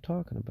 what are you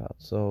talking about?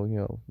 So,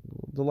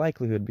 the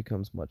likelihood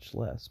becomes much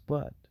less.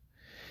 But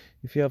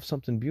if you have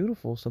something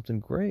beautiful, something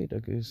great,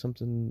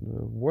 something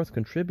worth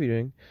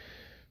contributing,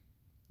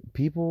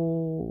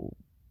 people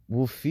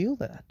will feel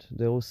that.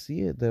 They will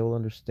see it, they will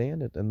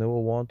understand it, and they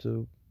will want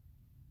to,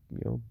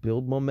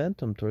 build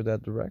momentum toward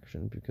that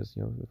direction, because,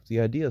 if the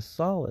idea is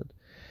solid,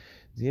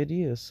 the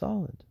idea is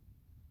solid.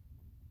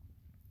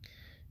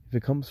 If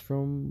it comes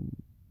from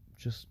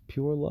just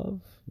pure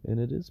love, and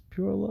it is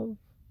pure love,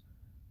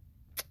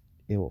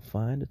 it will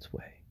find its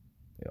way.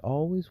 It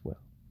always will.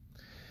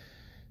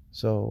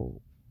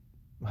 So,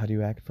 how do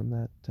you act from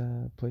that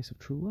place of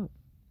true love?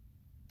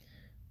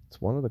 It's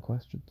one of the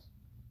questions.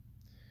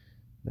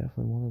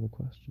 Definitely one of the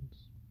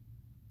questions.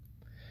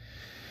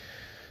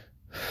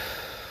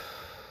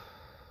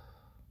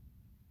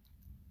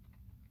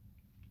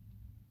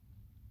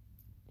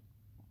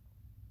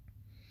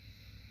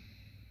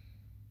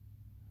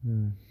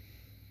 Hmm.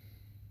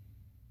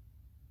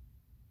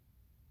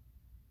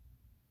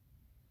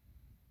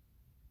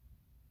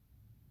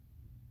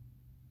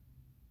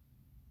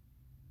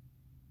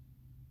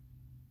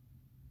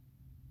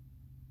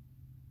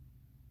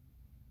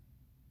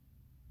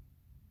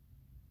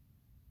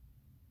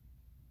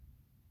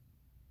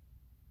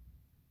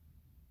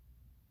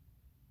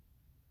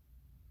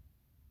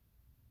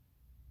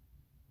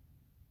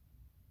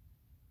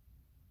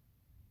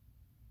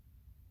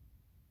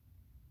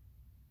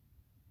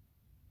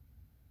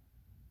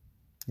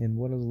 And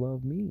what does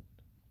love mean,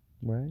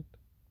 right?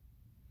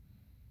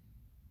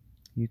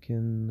 You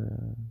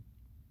can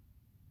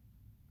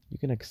you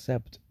can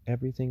accept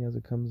everything as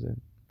it comes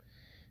in,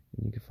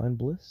 and you can find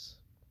bliss.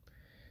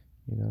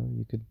 You know,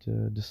 you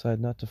could decide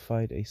not to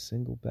fight a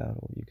single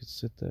battle. You could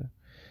sit there.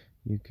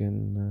 You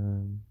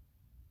can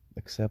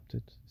accept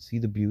it, see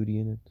the beauty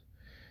in it.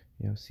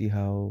 You know, see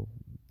how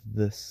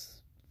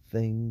this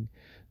thing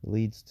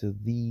leads to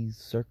these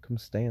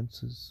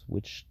circumstances,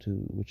 which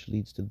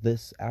leads to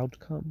this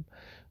outcome,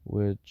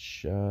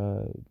 which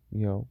you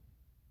know,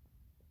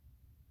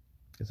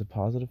 is a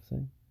positive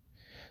thing.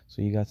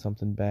 So you got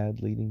something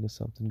bad leading to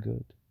something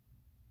good.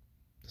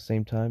 At the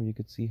same time, you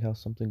could see how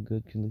something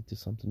good can lead to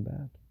something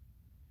bad.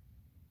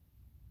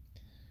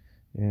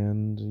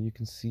 And you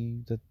can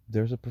see that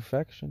there's a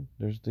perfection.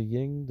 There's the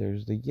yin,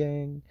 there's the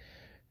yang.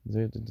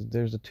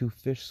 There's the two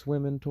fish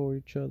swimming toward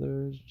each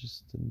other. It's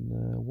just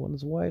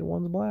one's white,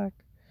 one's black,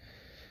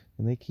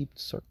 and they keep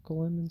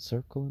circling and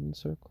circling and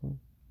circling.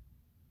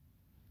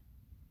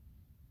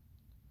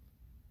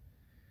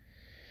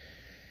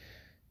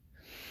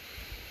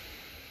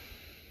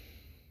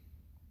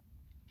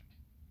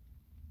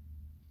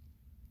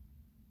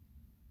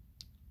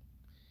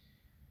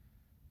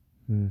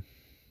 Hmm.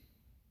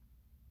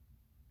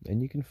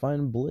 And you can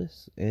find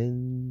bliss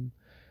in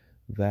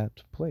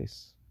that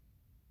place.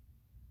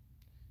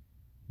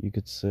 You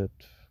could sit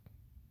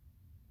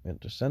at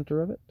the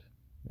center of it,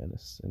 and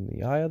it's in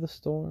the eye of the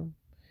storm,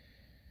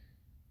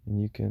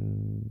 and you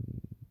can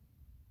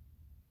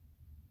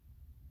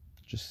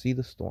just see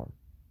the storm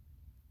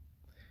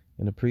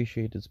and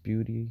appreciate its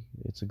beauty,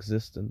 its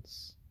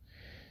existence,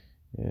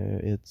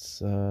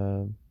 its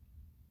you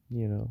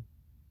know,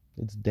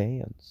 its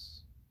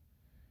dance.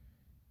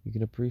 You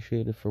can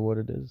appreciate it for what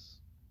it is.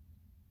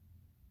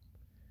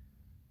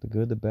 The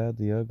good, the bad,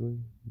 the ugly,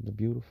 the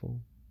beautiful.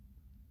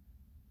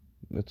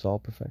 It's all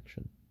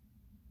perfection.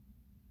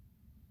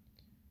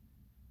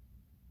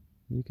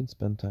 You can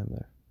spend time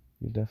there.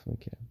 You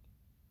definitely can.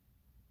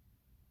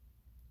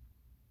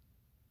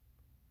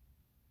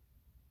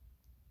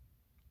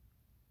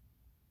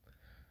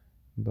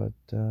 But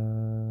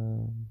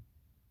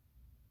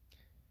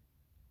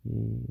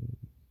you,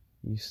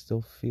 you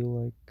still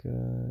feel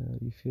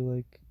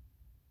like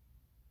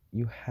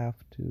you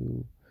have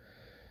to.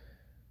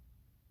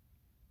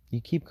 You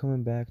keep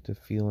coming back to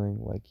feeling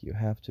like you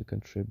have to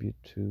contribute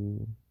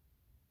to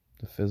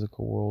the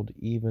physical world,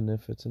 even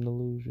if it's an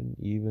illusion,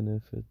 even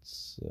if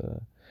it's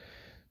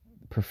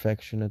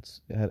perfection.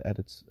 It's at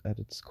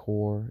its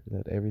core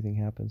that everything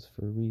happens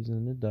for a reason,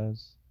 and it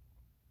does.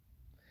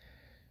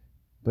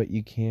 But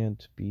you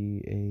can't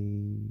be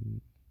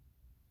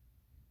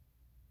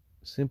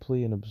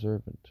simply an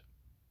observant.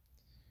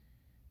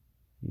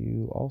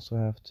 You also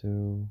have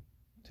to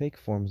take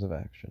forms of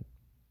action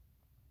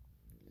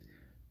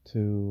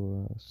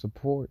to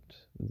support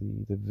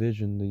the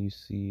vision that you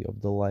see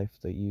of the life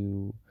that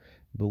you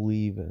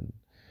believe in.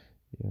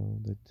 You know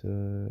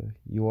that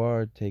you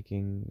are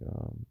taking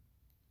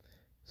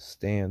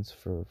stands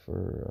for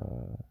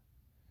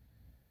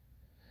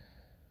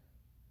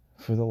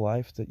the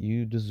life that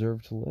you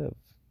deserve to live.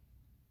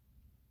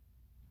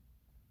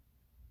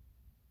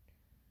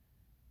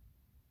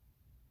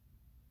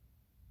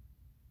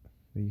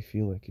 That you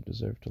feel like you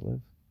deserve to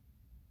live.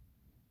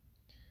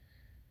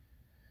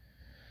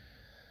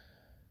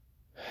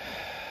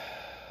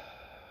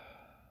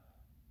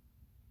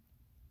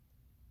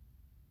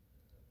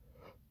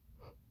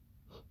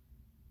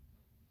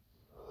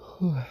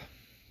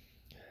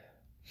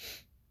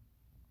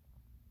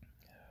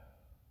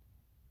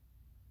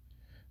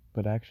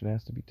 But action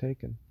has to be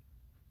taken.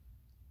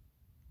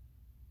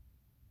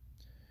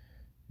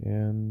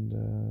 And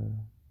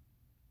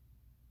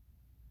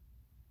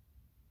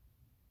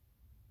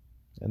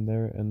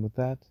with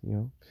that, you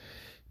know,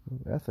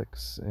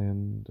 ethics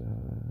and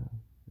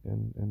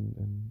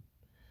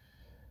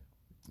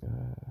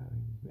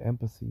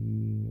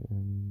empathy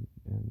and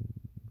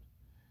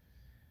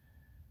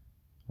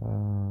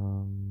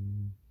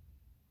um,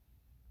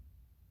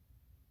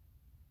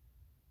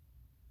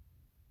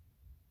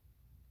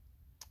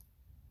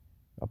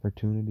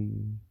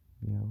 opportunity.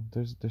 You know,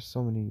 there's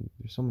so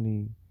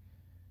many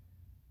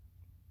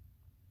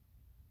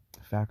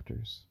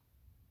factors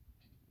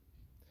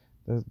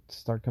that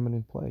start coming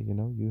into play. You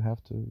know, you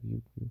have to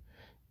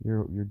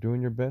you're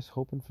doing your best,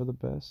 hoping for the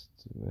best,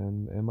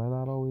 and it might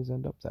not always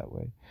end up that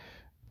way.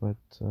 But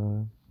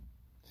you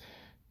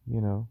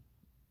know,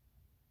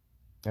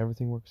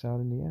 everything works out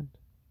in the end.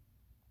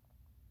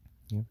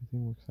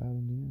 Everything works out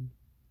in the end.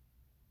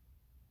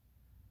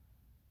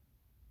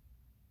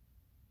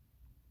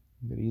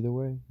 But either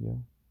way, you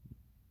know,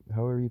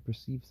 however you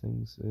perceive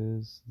things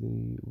is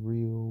the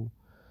real.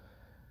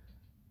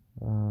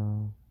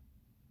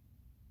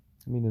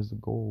 Is the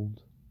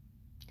gold,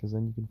 because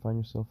then you can find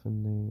yourself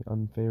in the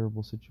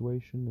unfavorable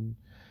situation and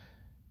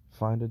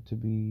find it to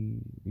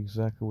be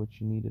exactly what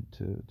you needed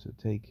to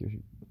take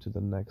you to the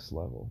next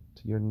level,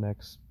 to your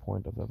next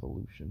point of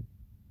evolution.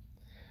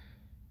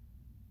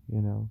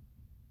 You know,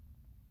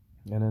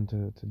 and then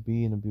to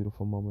be in a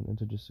beautiful moment and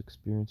to just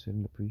experience it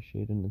and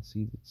appreciate it and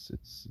see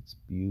its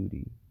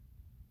beauty,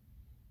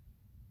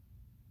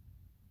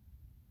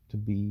 to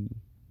be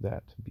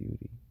that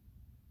beauty.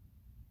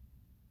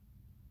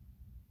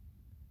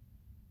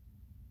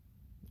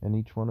 And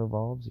each one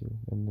evolves you,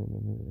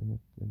 and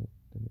it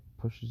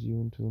pushes you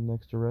into the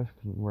next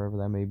direction, wherever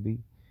that may be.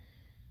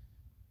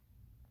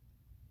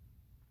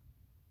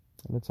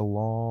 And it's a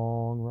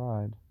long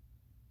ride.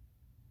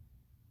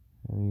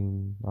 I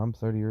mean, I'm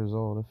 30 years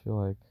old. I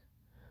feel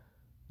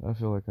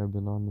like I've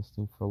been on this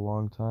thing for a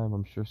long time.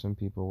 I'm sure some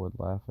people would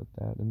laugh at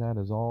that, and that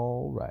is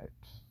all right.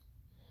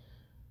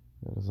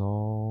 That is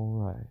all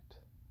right.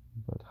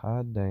 But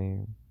hot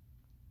damn.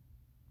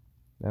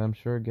 And I'm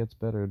sure it gets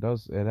better.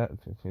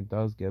 If it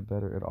does get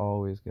better, it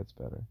always gets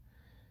better.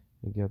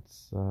 It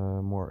gets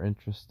more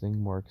interesting,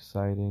 more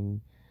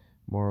exciting,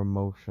 more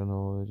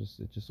emotional. It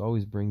just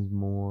always brings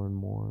more and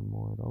more and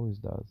more. It always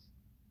does.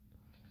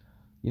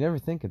 You never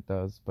think it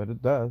does, but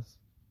it does.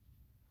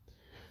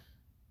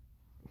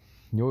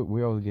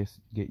 We always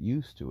get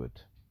used to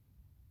it.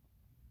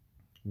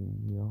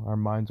 Our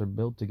minds are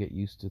built to get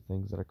used to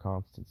things that are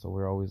constant, so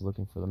we're always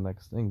looking for the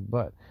next thing.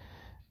 But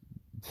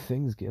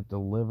things get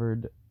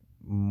delivered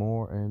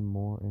more and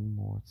more and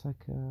more. It's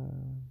like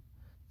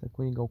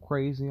when you go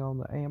crazy on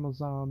the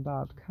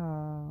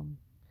Amazon.com.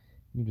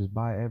 You just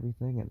buy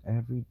everything, and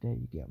every day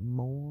you get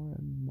more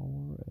and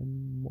more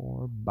and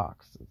more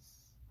boxes.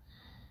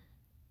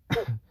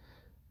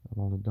 I've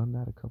only done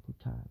that a couple of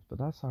times, but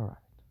that's all right.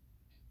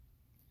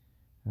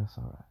 That's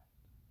all right.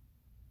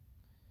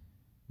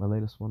 My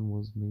latest one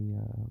was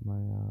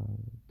my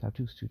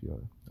tattoo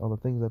studio. All the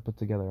things I put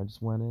together, I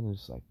just went in and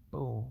just like,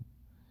 boom,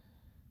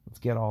 let's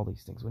get all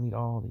these things. We need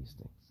all these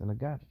things, and I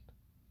got it.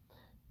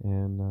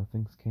 And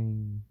things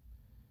came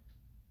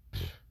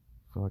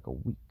for like a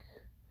week.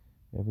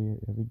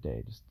 Every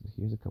day, just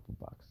here's a couple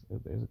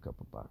boxes. There's a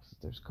couple boxes.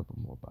 There's a couple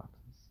more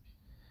boxes.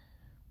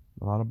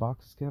 A lot of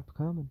boxes kept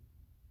coming.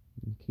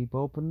 You keep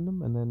opening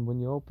them, and then when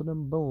you open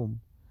them, boom,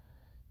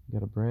 you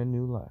got a brand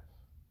new life,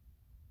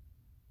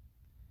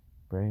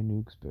 brand new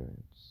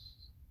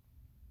experience.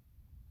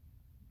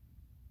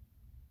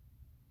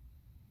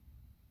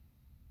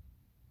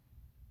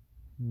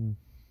 Hmm.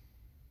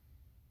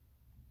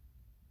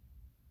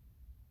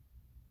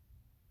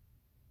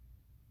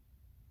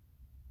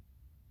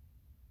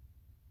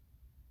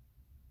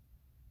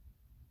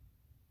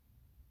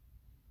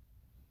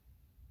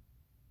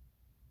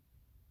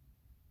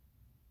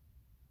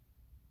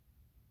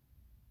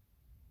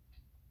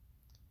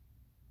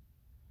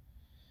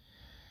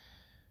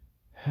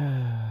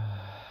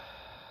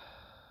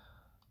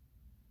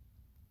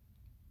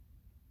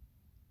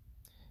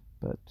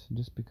 But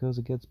just because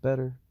it gets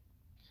better,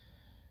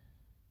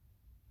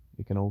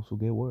 it can also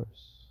get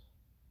worse.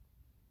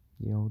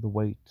 The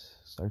weight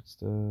starts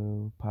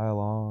to pile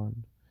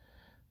on.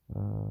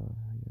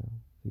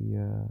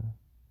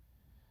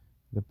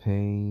 The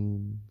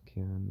pain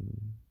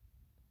can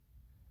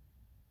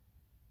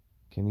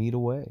eat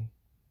away,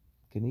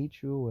 can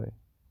eat you away,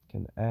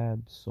 can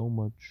add so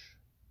much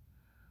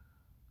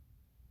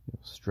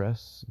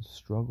stress and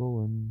struggle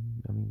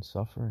and I mean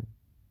suffering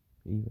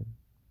even.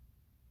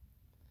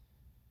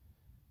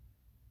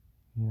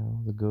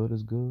 The good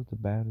is good, the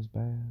bad is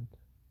bad.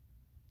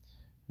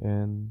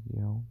 And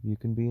you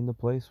can be in the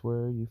place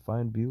where you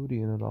find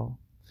beauty in it all.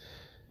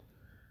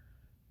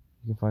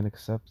 You can find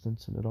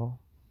acceptance in it all.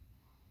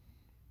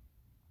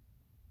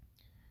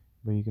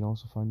 But you can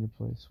also find your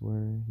place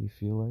where you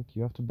feel like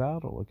you have to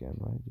battle again,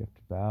 right? You have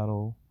to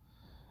battle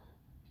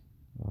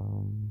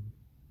um,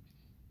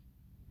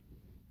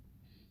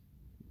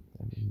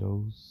 I mean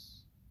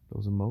those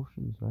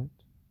emotions, right?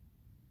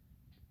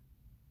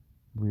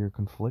 Where you're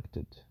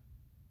conflicted.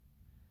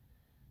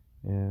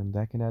 And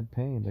that can add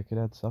pain, that could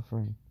add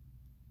suffering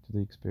to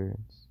the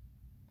experience.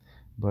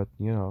 But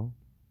no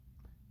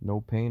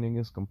painting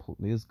is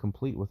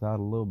complete without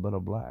a little bit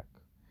of black.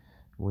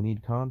 We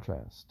need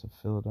contrast to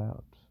fill it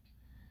out.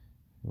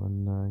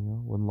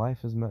 When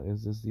life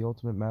is the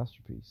ultimate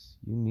masterpiece,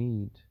 you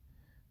need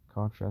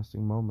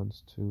contrasting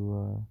moments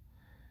to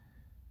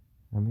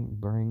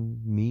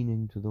bring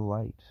meaning to the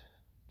light,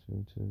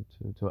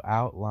 to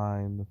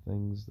outline the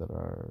things that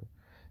are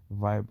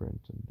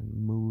vibrant and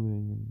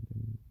moving,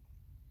 and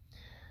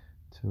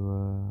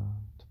to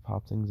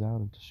pop things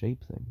out and to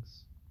shape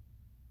things.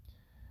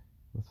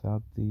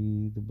 Without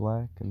the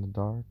black and the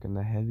dark and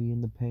the heavy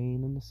and the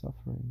pain and the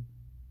suffering,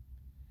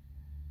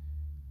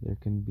 there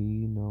can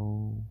be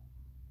no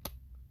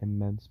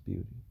immense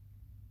beauty,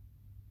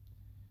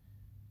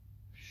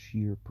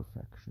 sheer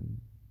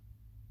perfection,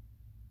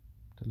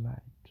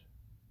 delight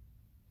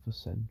for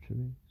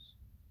centuries.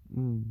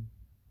 Mm.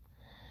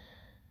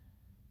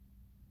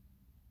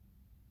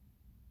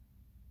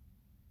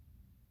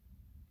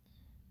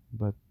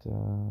 But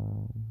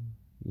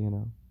you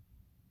know,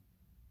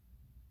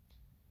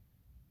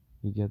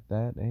 you get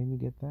that and you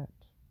get that.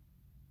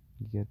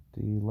 You get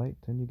the light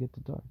and you get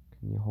the dark,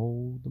 and you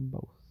hold them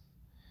both,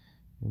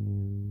 and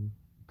you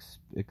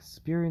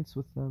experience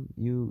with them.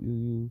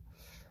 You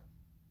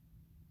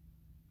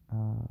I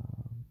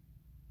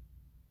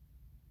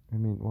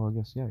mean, well, I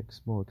guess, yeah,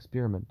 well,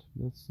 experiment.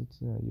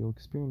 You'll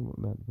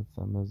experiment with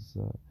them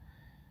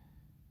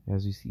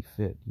as you see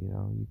fit.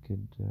 You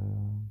could,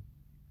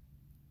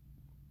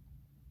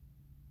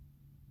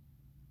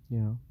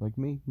 like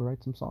me,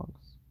 write some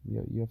songs.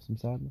 You have some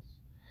sadness.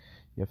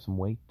 You have some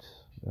weight.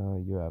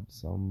 You have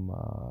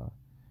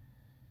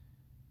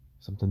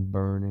something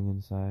burning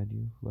inside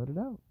you. Let it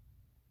out.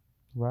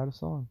 Write a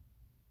song.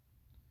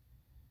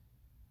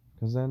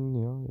 Because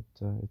then,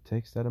 it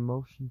takes that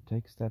emotion,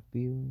 takes that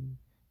feeling,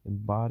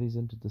 embodies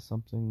into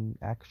something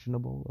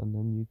actionable, and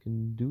then you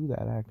can do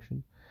that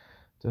action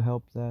to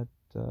help that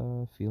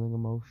feeling,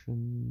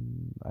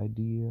 emotion,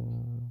 idea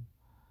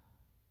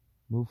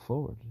move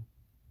forward.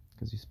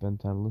 Because you spend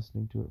time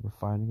listening to it,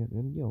 refining it,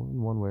 and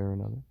in one way or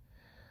another.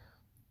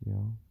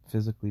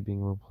 Physically being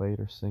able to play it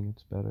or sing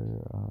it's better,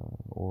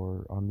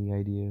 or on the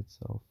idea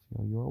itself.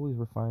 You're always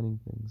refining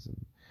things,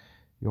 and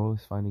you're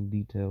always finding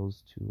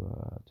details to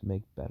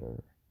make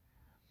better.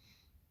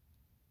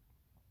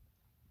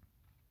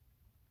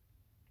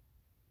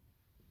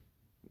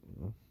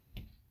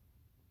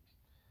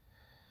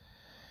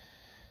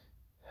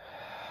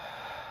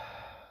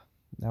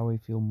 That way you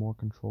feel more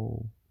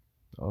control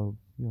of,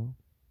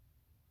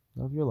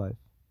 of your life.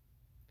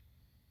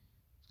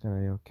 It's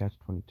kind of,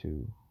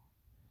 catch-22.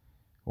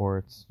 Or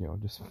it's,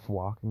 just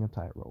walking a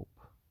tightrope.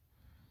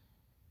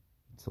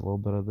 It's a little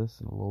bit of this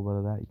and a little bit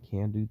of that. You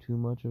can't do too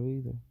much of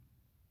either.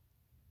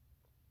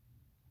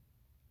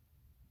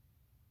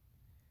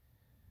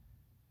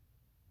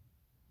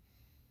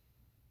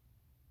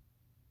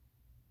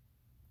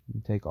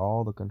 You take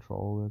all the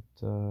control, it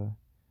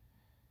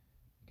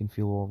can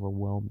feel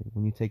overwhelming.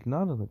 When you take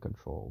none of the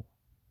control,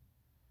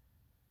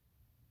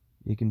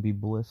 it can be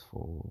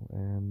blissful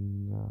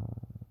and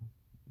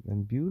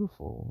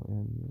beautiful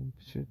and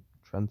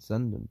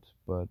transcendent.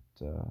 But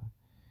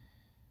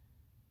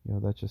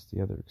that's just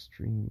the other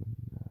extreme.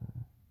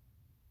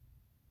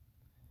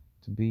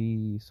 To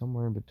be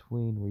somewhere in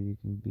between, where you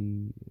can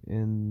be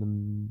in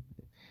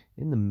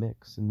the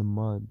mix, in the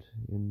mud,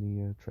 in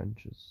the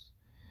trenches,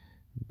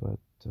 but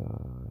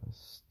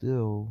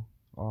still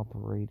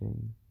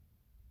operating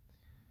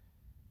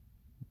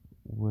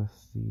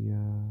with the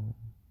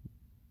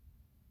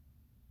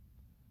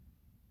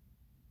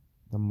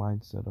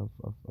mindset of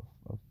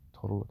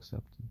total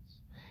acceptance.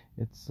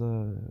 It's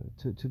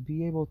to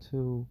be able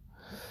to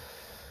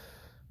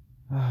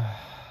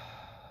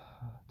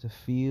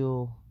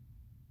feel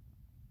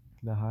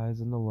the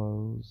highs and the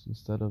lows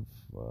instead of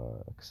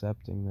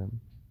accepting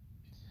them,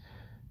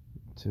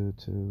 to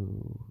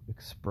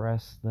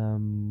express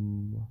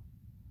them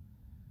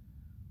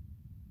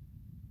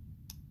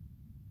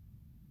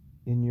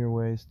in your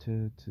ways,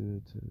 to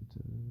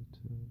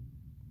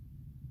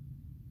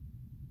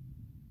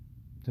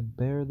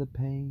bear the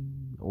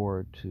pain,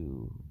 or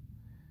to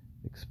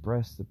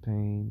express the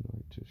pain,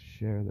 or to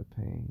share the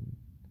pain.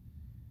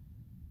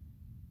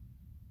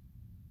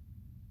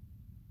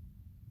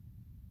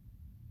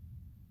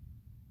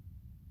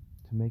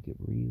 To make it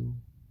real.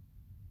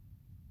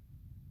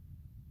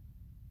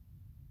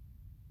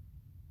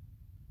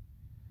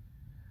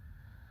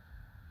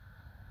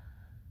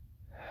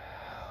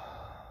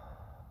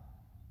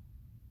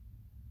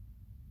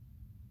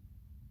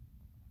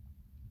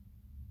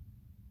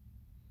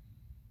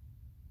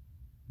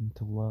 And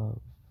to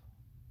love.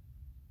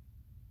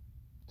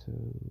 To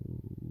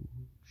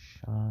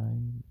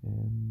shine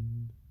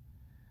and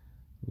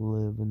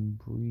live and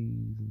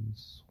breathe and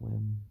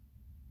swim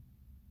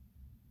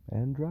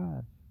and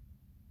drive.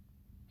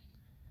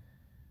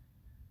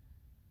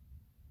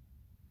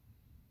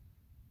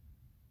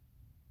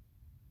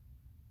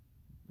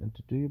 And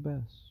to do your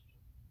best.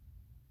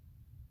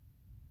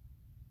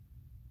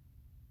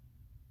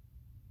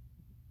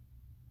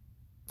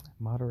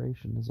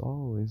 Moderation is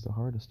always the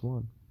hardest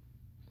one.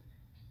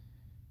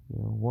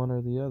 One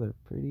or the other,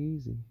 pretty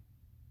easy.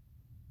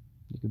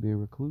 You could be a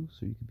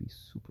recluse, or you could be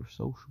super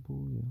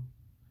sociable,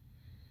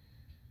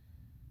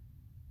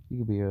 You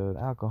could be an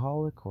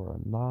alcoholic or a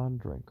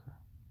non-drinker.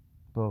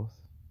 Both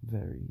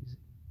very easy.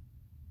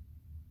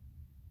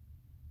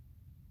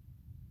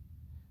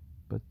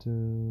 But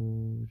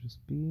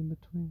just be in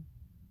between.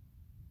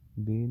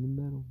 Be in the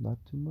middle. Not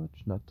too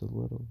much, not too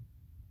little.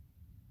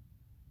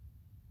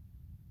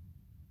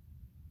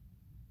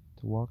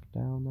 To walk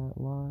down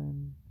that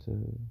line,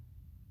 to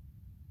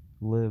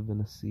live in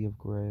a sea of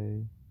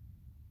gray,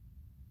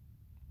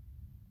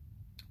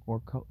 or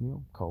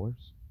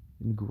colors,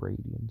 in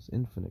gradients,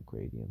 infinite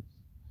gradients,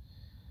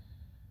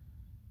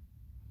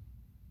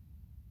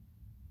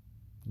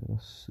 in a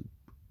soup,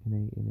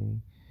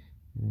 in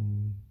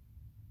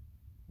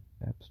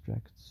a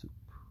abstract soup.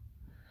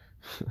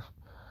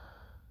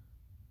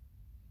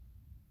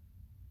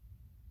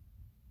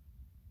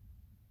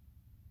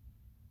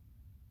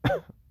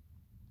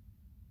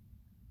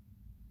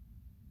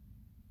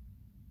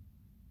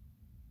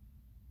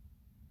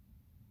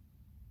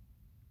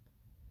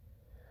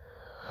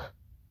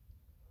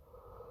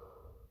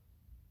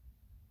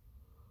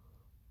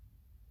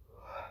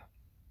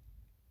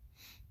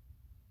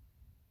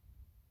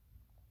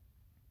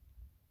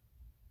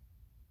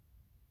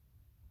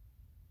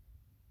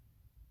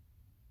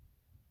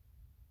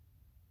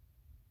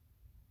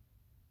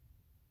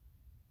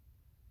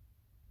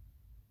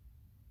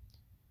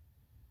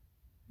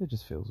 It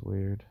just feels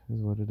weird,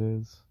 is what it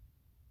is.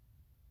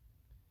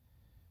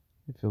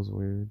 It feels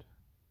weird.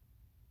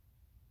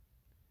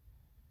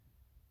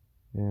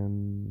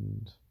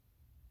 And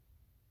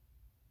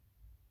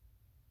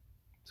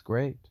it's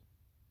great.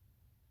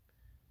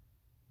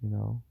 You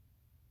know,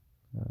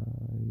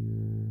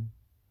 you're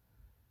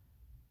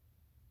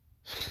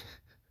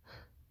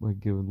like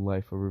giving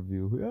life a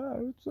review.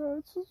 Yeah,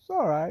 it's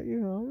all right. You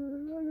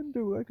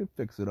know, I can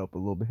fix it up a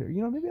little bit here.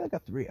 You know, maybe like a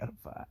 3 out of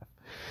 5.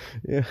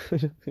 Yeah,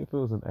 if it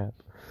was an app.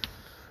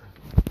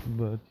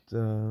 But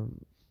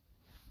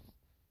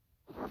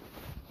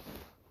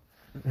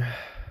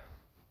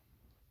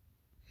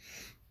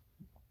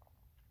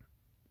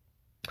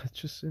it's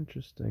just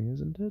interesting,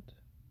 isn't it?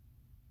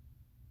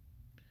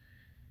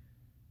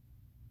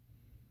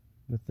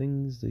 The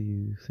things that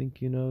you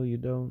think you know, you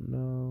don't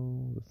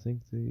know. The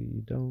things that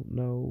you don't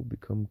know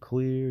become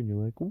clear, and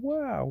you're like,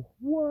 wow,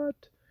 what?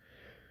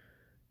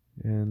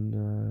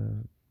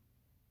 And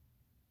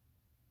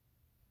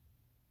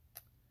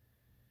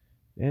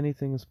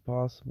anything is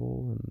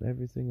possible, and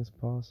everything is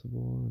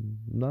possible, and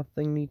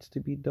nothing needs to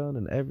be done,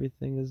 and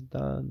everything is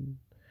done,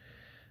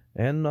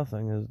 and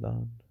nothing is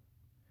done.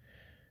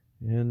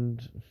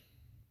 And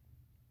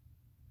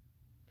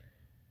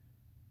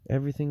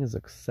everything is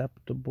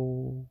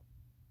acceptable,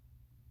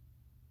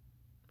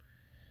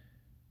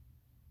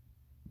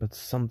 but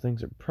some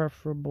things are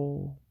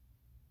preferable.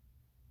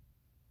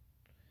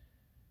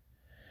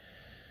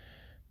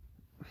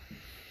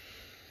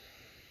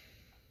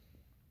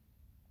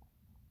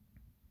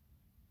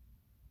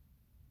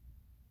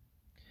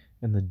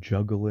 And the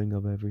juggling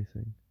of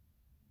everything.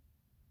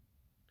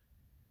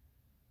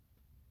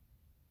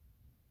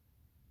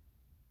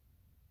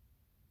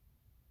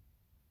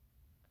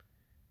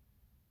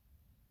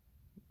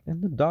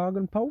 And the dog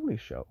and pony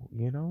show,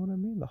 you know what I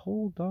mean? The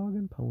whole dog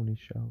and pony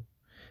show,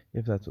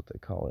 if that's what they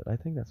call it. I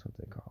think that's what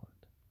they call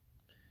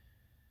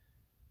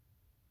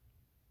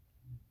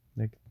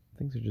it. Like,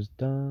 things are just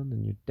done,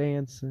 and you're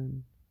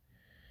dancing.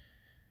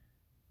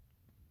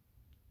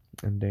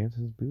 And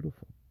dancing is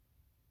beautiful.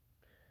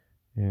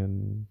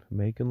 And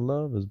making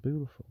love is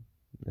beautiful.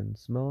 And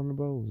smelling the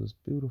rose is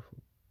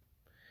beautiful.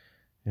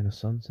 And a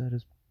sunset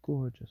is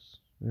gorgeous.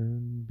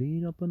 And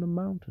being up on a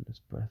mountain is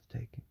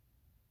breathtaking.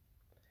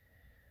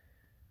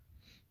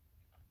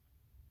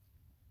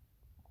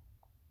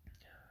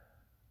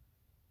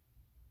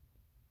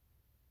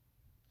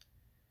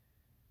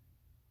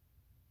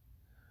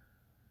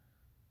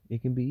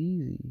 It can be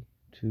easy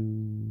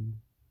to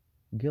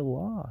get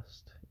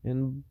lost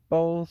in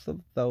both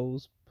of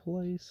those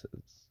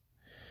places.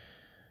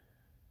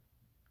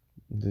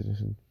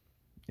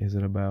 Is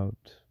it about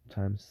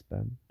time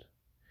spent?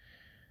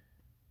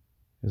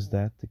 Is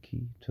that the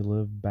key to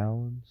live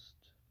balanced?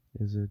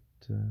 Is it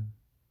to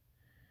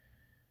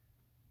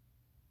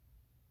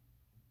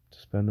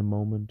spend a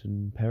moment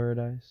in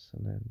paradise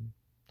and then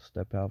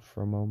step out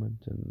for a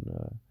moment and,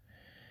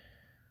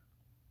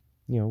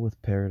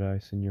 with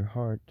paradise in your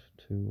heart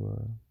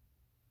to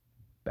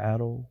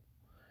battle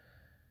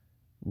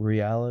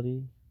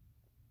reality?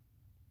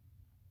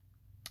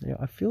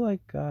 I feel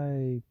like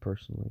I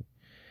personally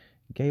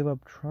gave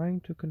up trying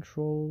to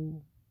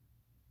control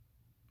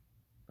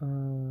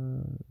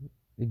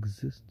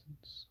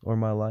existence or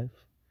my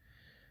life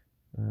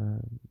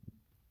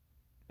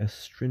as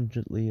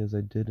stringently as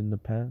I did in the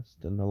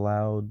past, and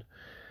allowed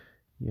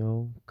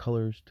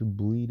colors to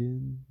bleed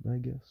in, I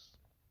guess.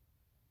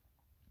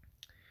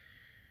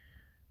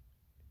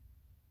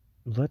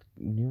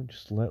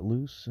 Just let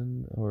loose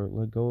or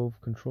let go of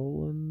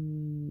control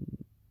and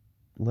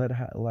let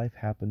life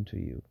happen to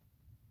you.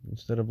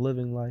 Instead of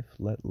living life,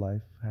 let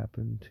life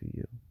happen to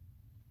you.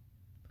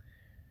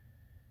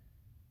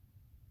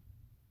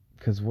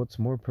 Because what's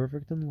more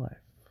perfect than life?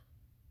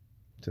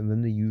 And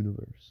than the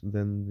universe,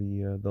 than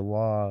the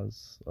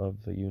laws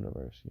of the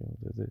universe,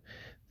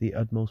 the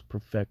utmost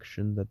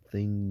perfection that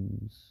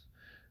things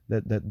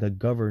that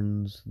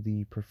governs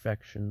the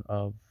perfection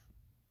of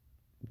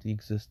the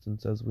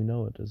existence as we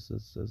know it, as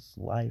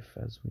life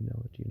as we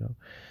know it,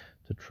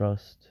 to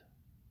trust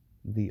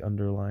the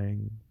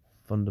underlying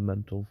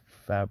fundamental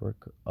fabric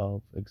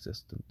of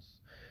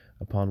existence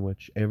upon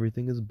which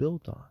everything is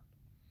built on.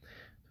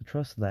 To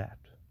trust that,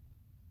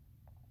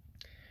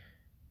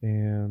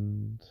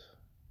 and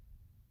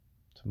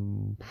to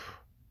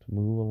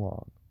move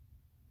along,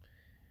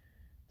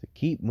 to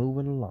keep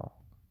moving along.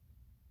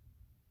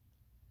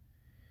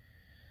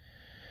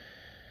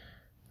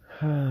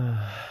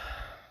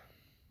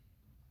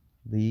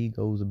 The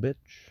ego's a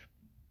bitch.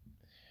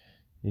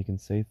 It can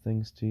say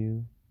things to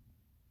you.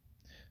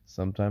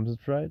 Sometimes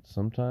it's right,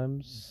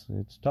 sometimes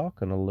it's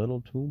talking a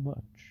little too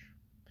much.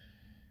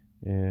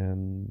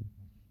 And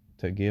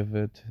to give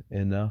it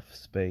enough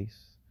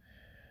space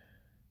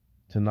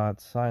to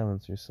not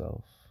silence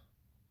yourself,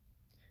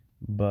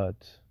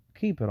 but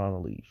keep it on a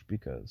leash,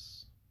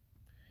 because,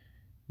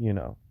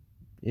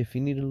 if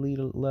you need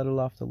to let it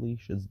off the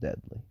leash, it's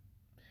deadly.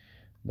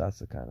 That's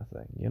the kind of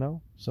thing,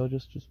 So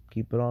just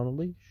keep it on a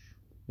leash.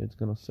 It's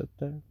gonna sit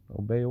there,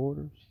 obey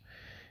orders.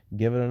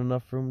 give it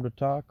enough room to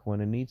talk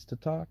when it needs to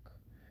talk,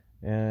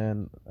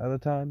 and other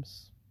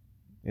times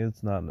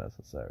it's not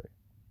necessary.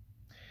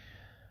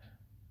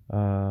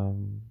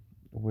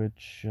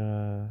 Which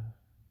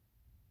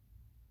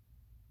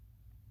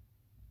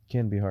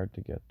can be hard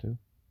to get to,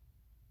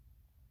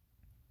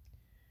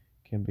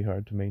 can be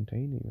hard to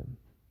maintain even.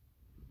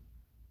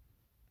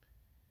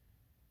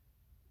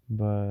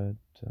 But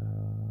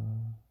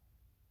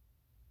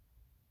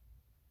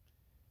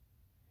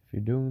if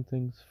you're doing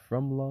things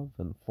from love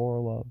and for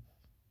love,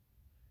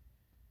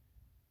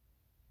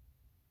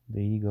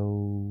 the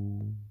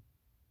ego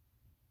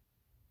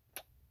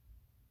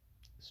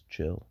is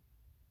chill.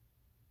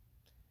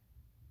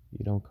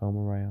 You don't come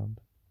around.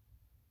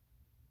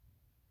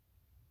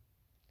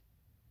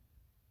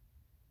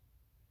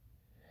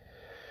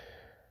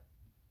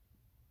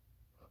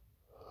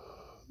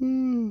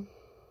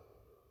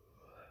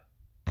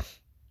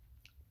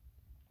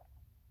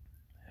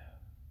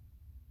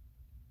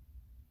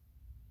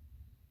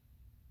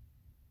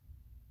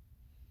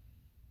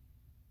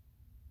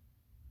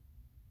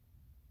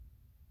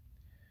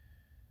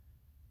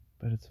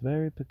 But it's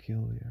very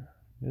peculiar,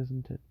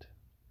 isn't it?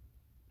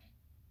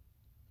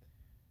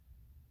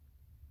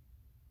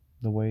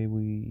 The way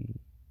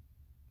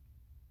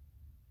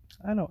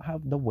I don't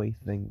how the way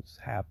things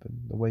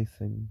happen, the way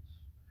things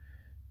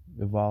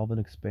evolve and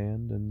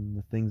expand, and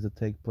the things that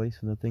take place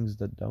and the things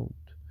that don't,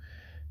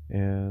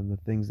 and the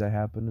things that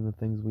happen and the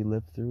things we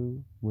live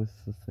through with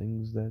the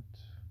things that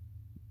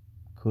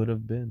could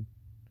have been.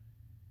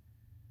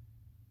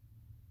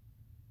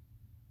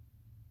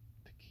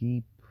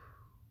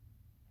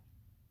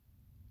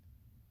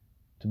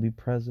 To be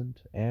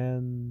present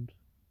and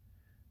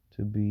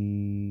to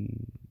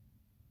be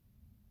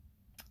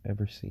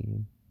ever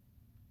seeing,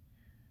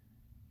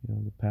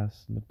 the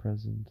past and the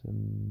present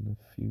and the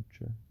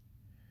future,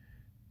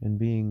 and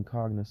being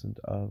cognizant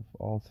of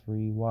all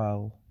three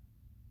while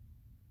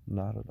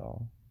not at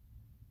all.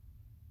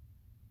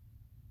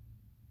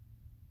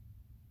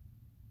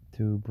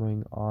 To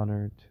bring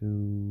honor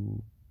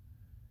to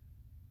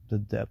the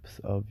depth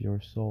of your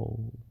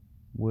soul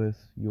with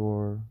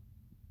your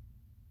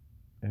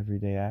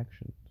everyday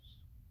actions.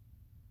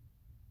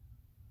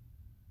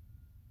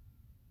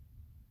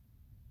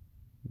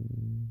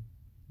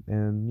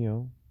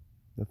 And,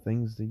 the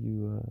things that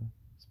you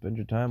spend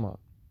your time on.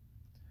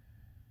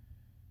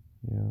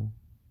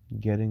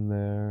 Getting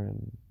there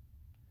and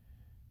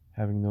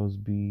having those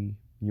be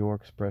your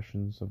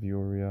expressions of your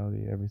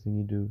reality, everything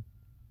you do.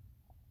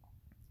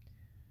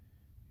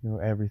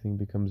 Everything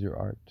becomes your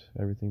art.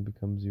 Everything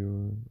becomes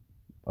your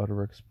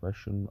utter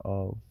expression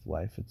of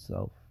life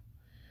itself.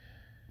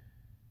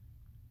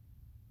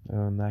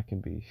 And that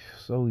can be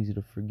so easy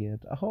to forget.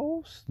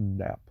 Oh,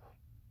 snap.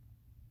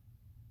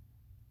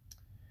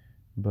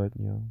 But,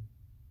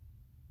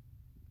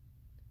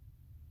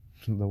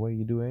 the way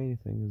you do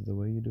anything is the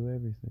way you do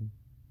everything.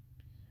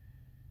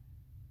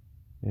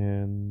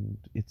 And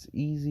it's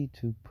easy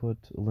to put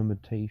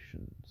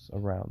limitations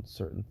around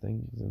certain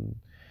things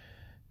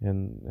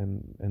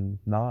and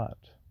not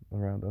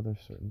around other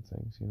certain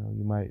things.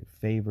 You might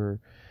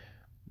favor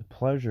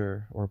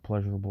pleasure or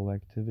pleasurable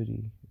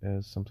activity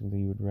as something that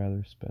you would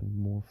rather spend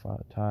more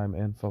time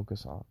and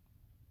focus on.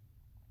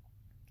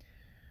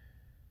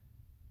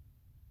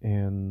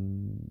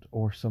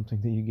 Or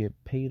something that you get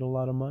paid a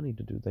lot of money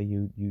to do, that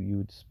you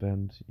would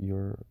spend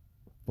your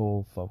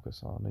full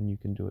focus on, and you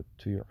can do it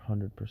to your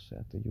 100%,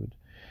 that you would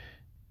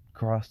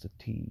cross the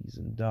T's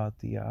and dot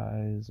the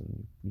I's,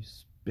 and you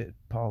spit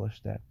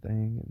polish that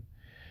thing,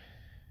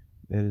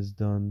 and it is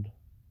done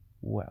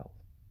well.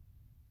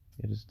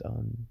 It is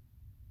done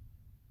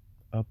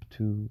up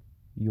to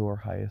your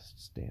highest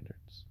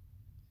standards.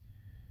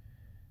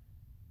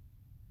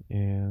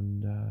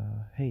 And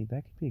hey,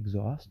 that can be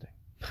exhausting.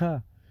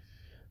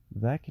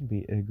 That can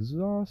be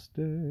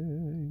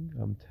exhausting,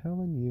 I'm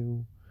telling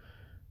you.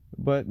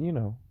 But,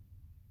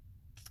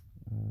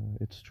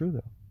 it's true,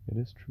 though. It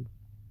is true.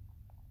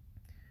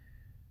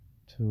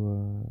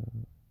 To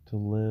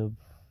live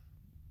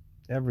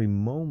every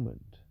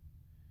moment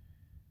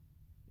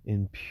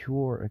in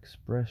pure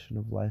expression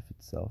of life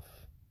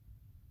itself.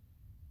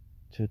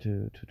 To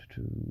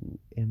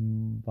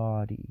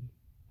embody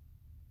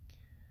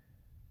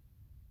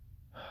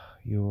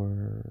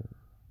your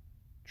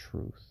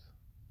truth.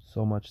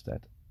 So much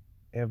that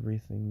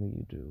everything that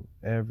you do,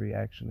 every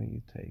action that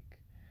you take,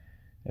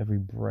 every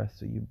breath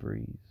that you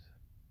breathe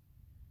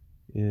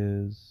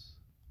is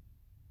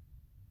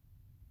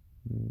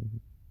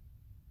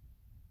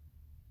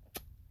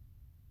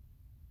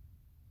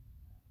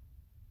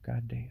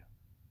goddamn.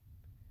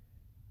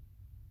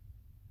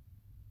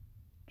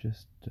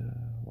 Just,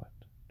 what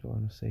do I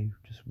want to say?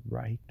 Just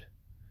right?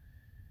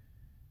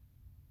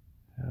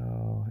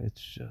 Oh,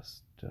 it's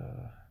just,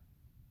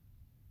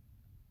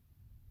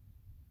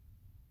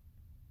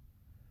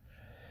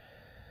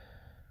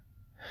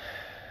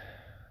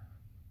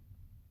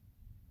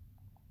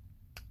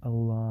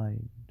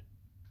 aligned.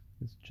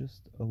 It's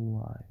just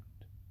aligned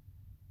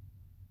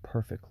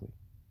perfectly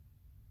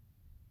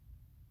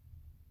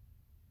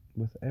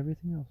with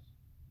everything else.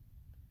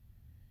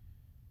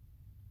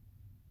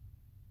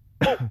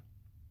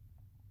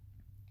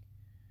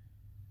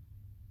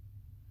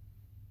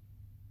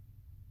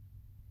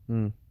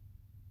 Hmm.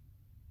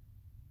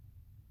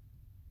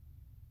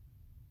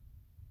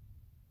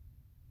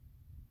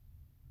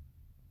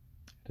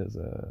 It is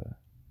a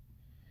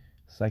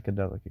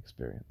psychedelic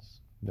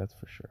experience, that's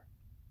for sure.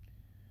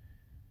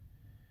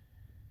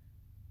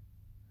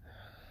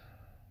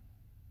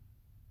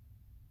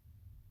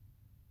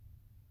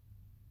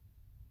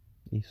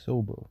 A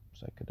sober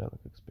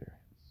psychedelic experience,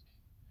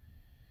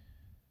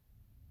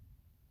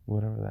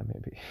 whatever that may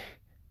be.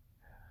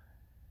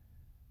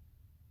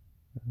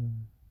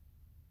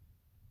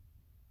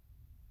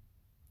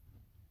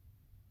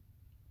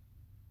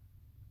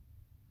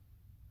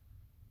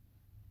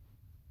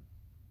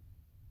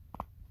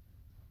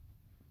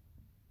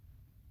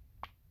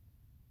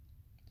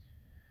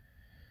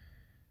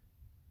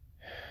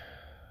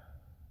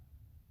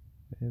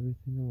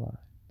 Everything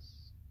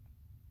aligns.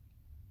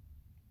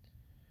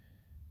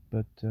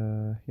 But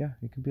yeah,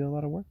 it can be a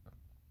lot of work.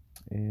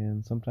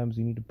 And sometimes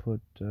you need to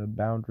put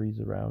boundaries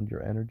around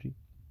your energy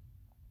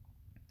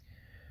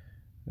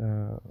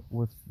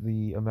with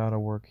the amount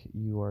of work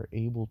you are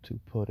able to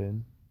put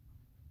in,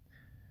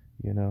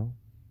 you know.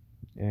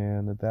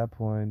 And at that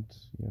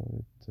point,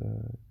 it's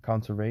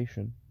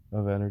conservation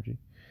of energy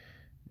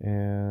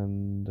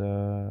and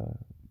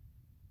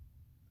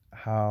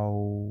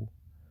how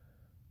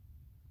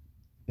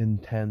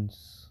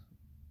intense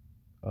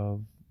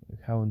of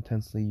how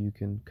intensely you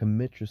can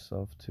commit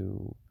yourself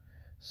to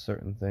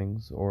certain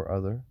things or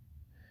other,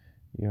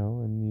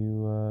 and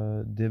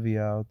you divvy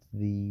out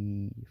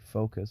the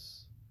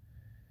focus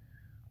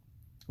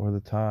or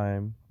the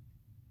time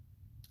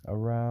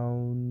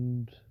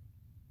around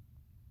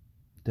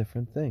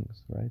different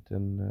things, right?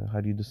 And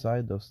how do you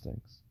decide those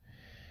things?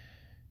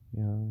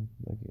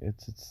 Like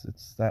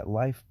it's that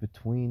life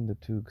between the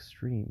two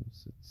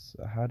extremes. It's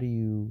how do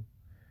you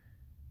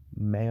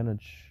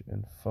manage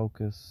and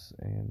focus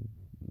and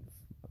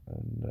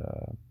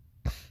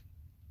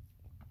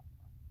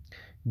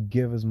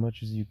give as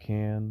much as you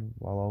can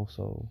while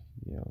also,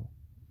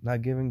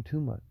 not giving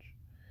too much.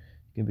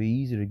 It can be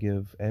easy to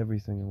give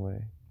everything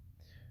away.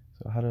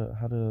 So how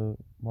to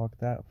walk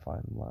that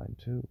fine line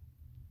too.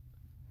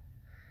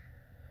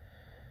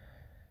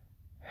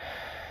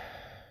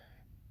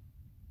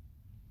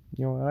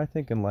 I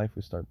think in life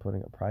we start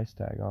putting a price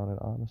tag on it,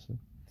 honestly.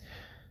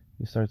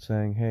 You start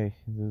saying, hey,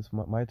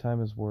 my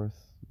time is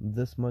worth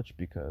this much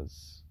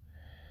because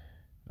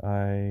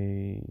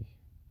I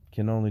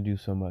can only do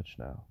so much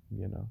now,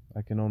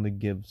 I can only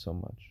give so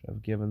much.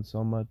 I've given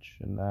so much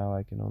and now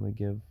I can only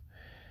give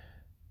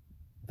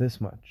this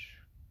much,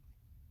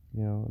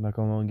 and I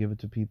can only give it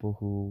to people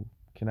who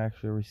can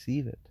actually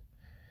receive it,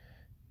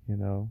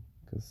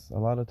 because a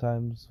lot of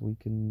times we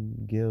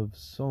can give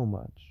so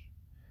much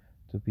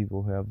to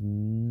people who have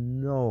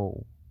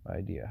no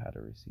idea how to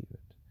receive it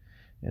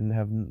and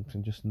have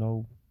just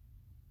no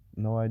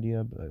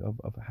idea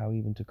of how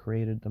even to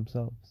create it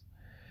themselves.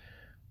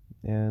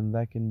 And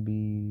that can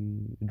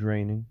be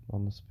draining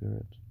on the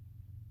spirit.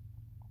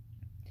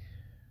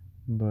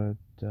 But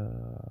I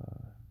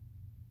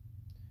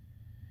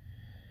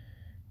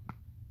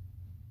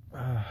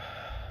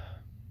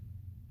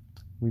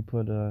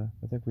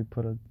think we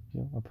put a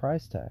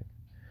price tag.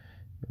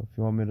 If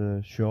you want me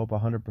to show up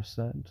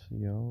 100%,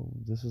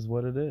 this is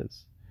what it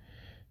is.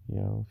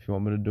 If you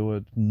want me to do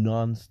it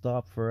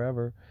non-stop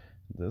forever,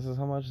 this is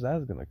how much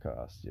that's gonna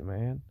cost you,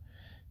 man.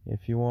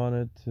 If you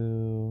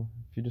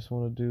just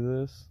want to do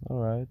this, all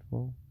right,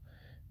 well,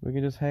 we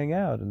can just hang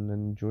out and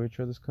enjoy each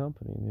other's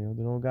company.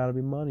 There don't gotta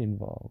be money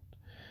involved.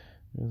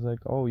 It's like,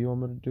 oh, you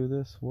want me to do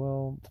this?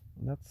 Well,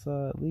 that's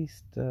at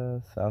least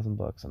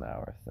 $1,000 an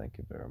hour. Thank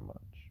you very much.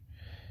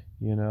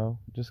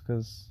 Just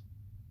because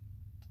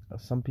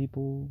some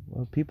people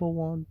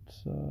want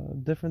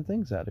different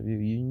things out of you.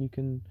 You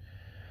can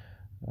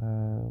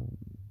uh,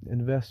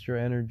 invest your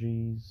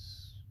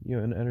energies,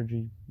 in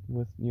energy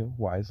with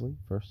wisely,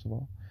 first of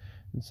all,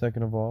 and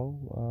second of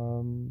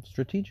all,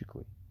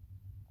 strategically.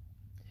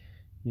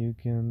 You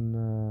can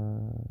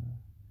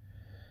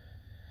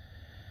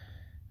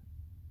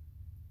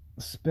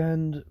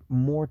spend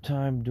more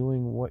time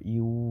doing what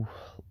you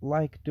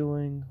like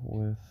doing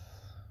with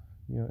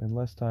and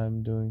less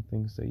time doing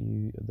things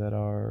that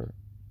are,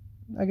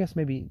 I guess,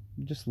 maybe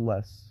just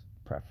less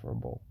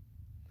preferable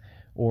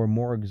or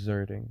more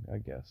exerting, I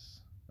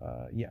guess.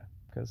 Yeah,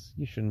 because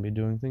you shouldn't be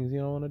doing things you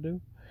don't want to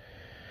do.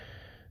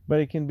 But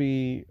it can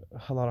be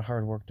a lot of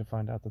hard work to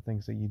find out the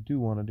things that you do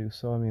want to do.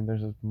 So, I mean,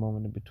 there's a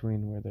moment in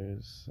between where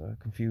there's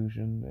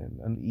confusion and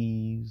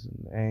unease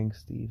and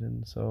angst,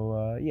 even.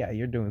 So, yeah,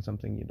 you're doing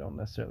something you don't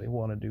necessarily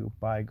want to do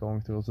by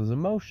going through those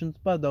emotions,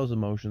 but those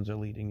emotions are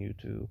leading you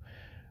to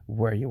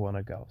where you want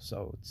to go.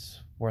 So,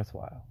 it's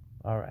worthwhile.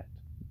 All right.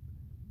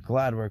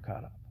 Glad we're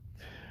caught up.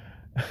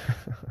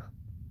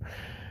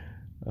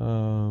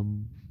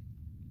 um,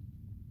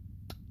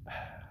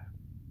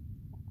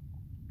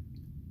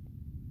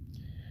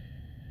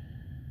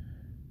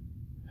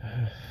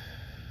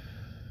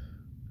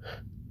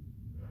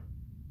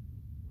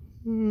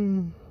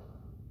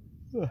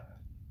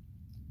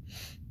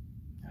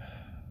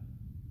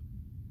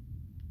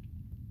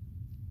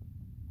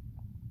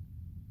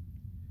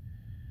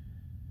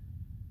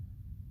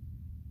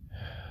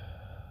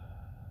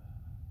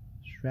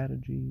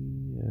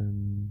 strategy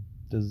and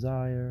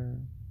desire.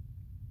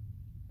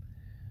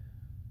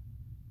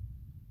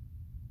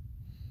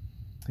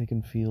 It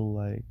can feel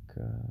like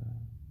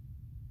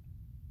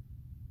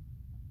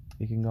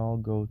it can all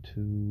go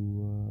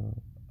to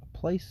a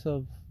place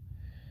of,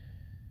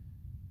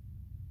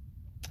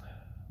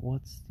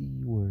 what's the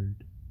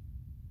word?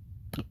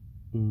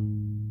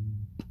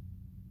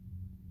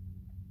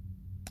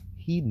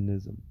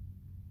 Hedonism,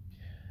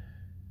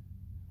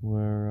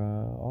 where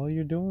all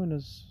you're doing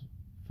is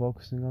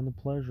focusing on the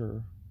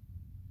pleasure,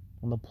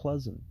 on the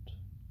pleasant,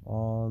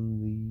 on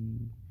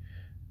the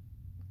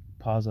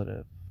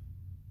positive,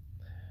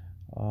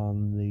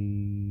 on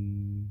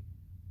the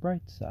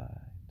bright side,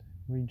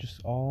 where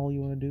all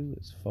you want to do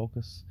is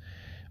focus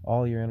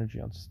all your energy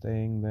on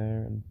staying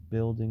there and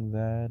building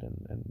that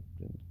and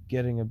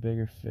getting a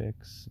bigger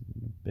fix,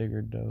 and a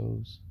bigger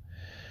dose.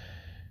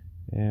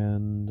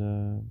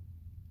 And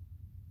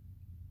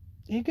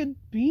it could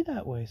be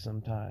that way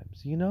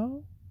sometimes, you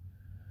know?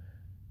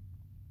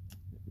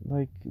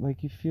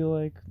 Like you feel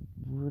like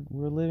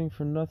we're living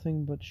for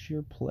nothing but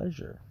sheer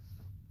pleasure.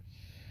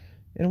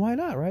 And why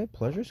not, right?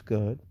 Pleasure's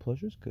good.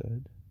 Pleasure's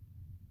good.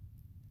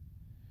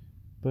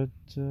 But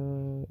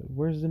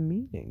where's the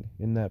meaning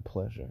in that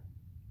pleasure?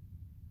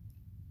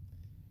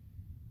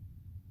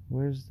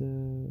 Where's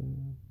the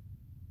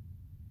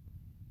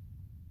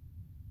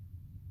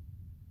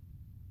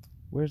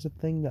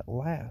thing that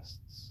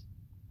lasts?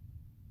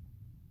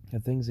 The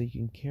things that you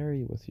can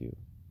carry with you.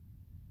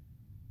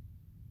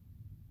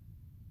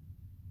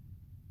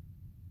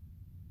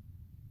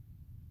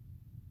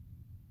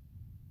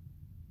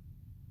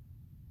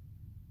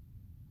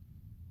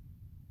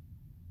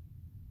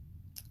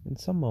 In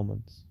some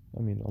moments,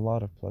 I mean, a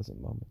lot of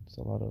pleasant moments,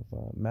 a lot of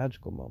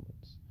magical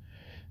moments,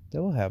 they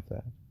will have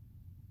that.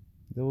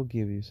 They will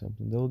give you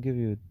something. They will give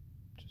you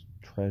just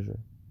treasure,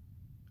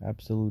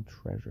 absolute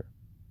treasure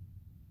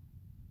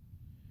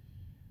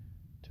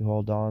to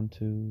hold on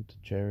to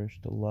cherish,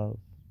 to love,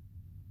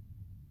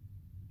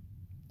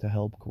 to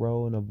help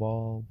grow and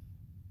evolve.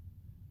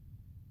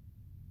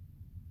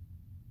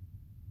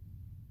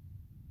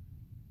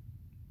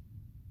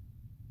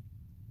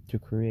 To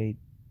create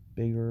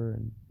bigger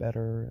and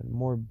better and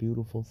more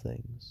beautiful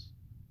things.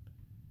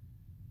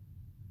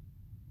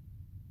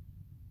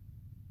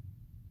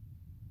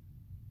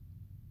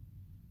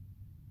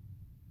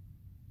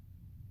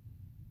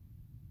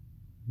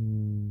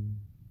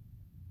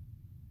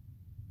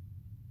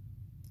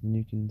 And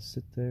you can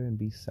sit there and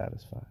be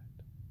satisfied.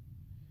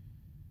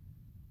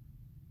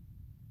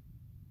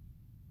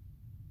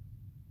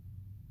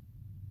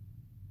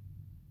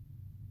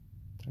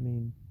 I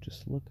mean,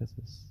 just look at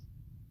this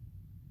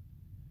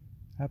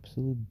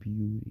absolute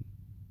beauty,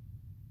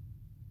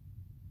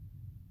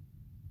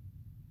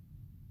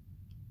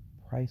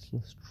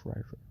 priceless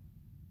treasure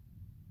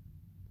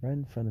right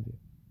in front of you.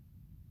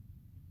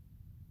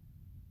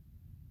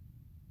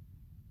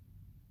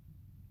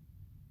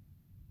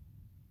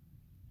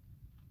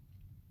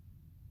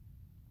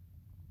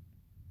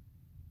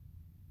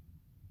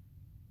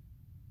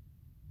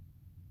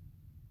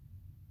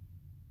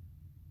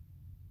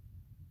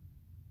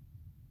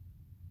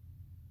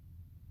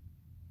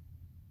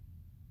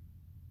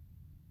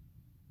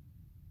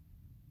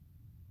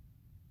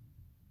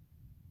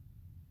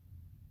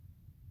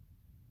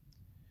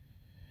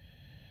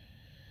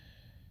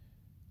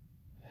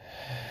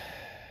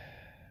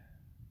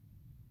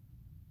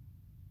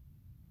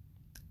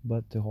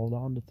 But to hold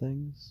on to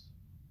things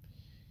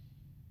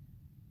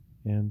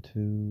and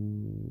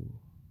to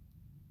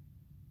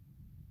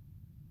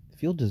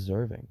feel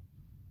deserving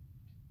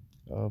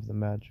of the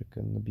magic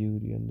and the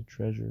beauty and the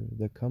treasure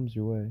that comes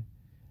your way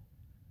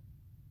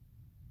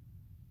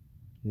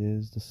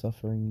is the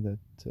suffering that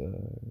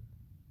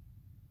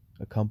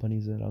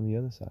accompanies it on the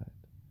other side.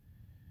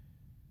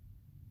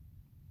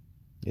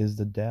 Is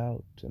the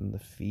doubt and the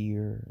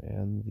fear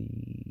and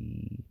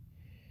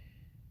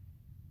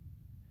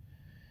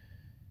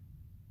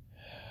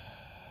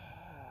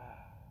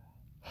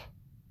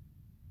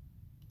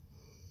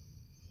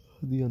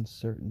the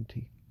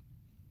uncertainty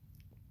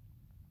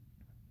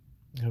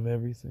of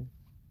everything,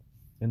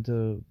 and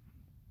to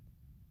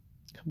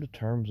come to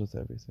terms with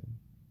everything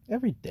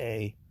every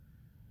day.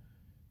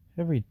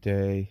 Every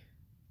day.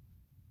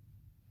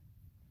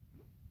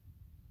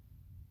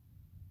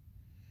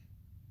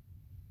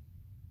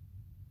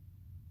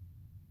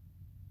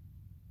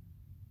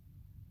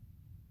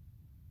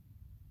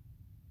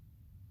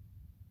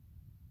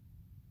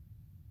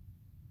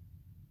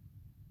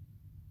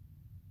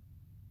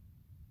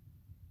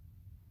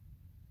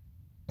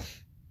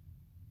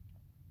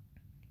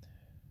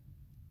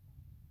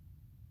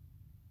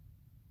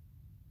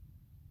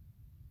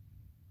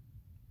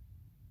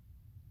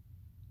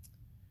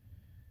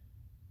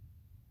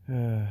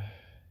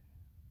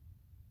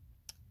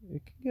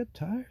 It can get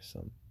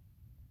tiresome.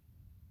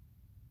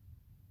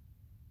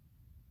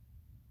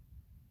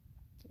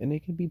 And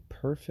it can be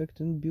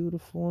perfect and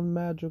beautiful and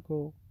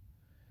magical.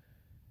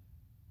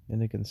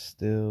 And it can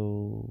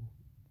still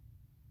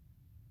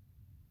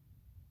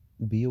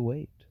be a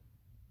weight.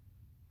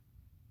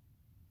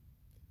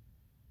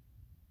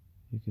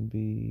 You can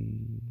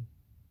be.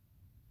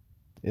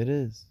 It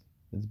is.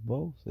 It's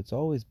both. It's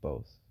always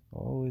both.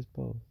 Always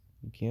both.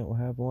 You can't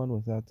have one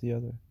without the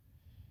other.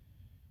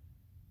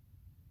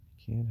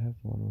 You can't have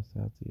one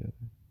without the other.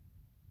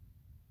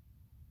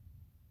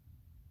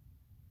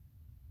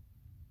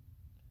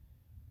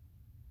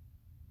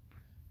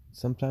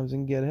 Sometimes it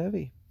can get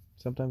heavy.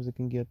 Sometimes it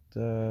can get.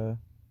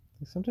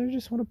 Sometimes you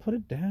just want to put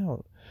it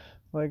down.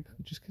 Like,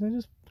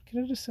 can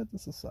I just set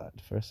this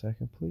aside for a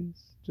second,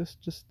 please?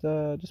 Just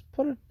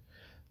put it.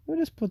 Let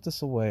me just put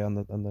this away on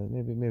the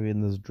maybe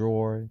in this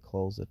drawer and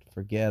close it.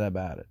 Forget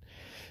about it.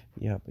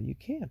 Yeah, but you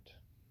can't.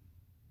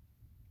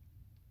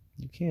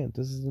 You can't.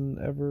 This is an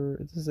ever.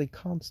 This is a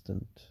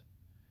constant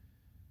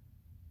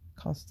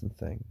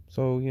thing.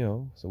 So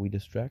so we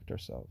distract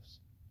ourselves.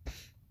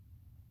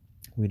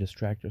 We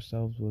distract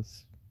ourselves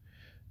with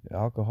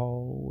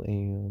alcohol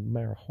and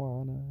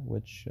marijuana,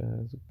 which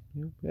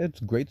it's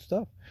great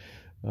stuff.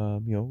 We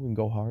can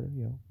go harder.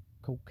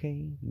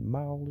 Cocaine, and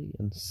Molly,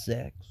 and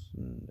sex,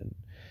 and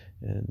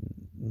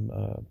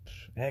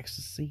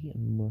ecstasy,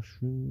 and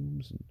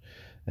mushrooms,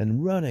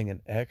 and running,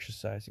 and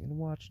exercising, and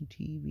watching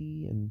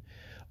TV, and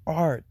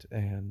art,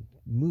 and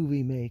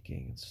movie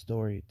making, and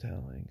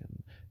storytelling,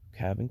 and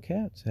having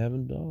cats,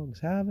 having dogs,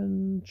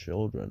 having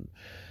children,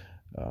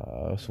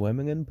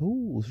 swimming in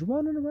pools,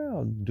 running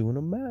around, doing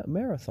a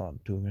marathon,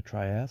 doing a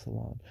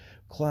triathlon,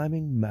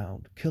 climbing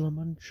Mount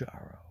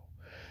Kilimanjaro,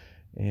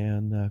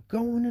 and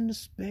going into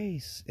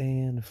space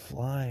and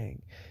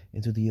flying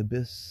into the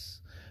abyss,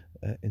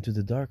 into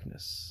the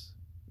darkness,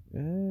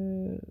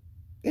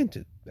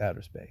 into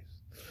outer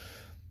space,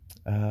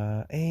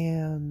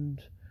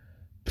 and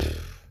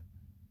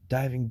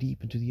diving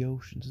deep into the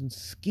oceans, and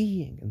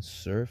skiing and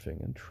surfing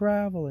and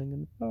traveling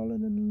and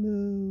falling in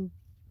love,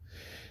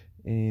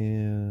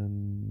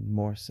 and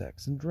more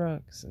sex and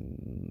drugs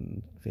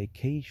and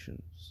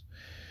vacations,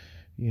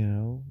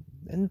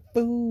 and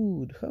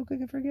food. How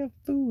could I forget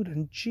food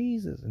and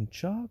cheeses and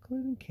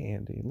chocolate and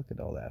candy? Look at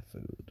all that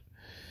food.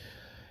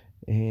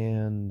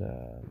 And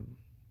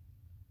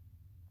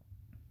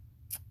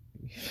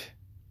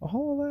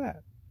all of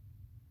that.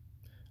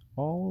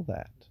 All of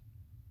that.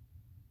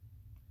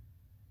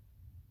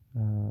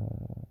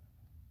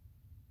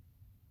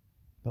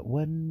 But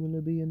when will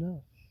it be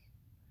enough?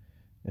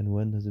 And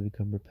when does it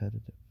become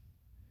repetitive?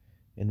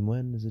 And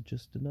when is it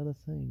just another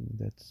thing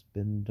that's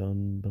been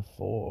done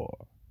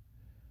before?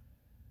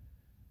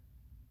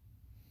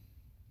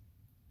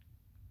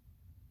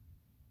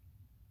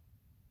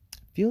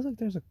 Feels like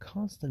there's a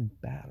constant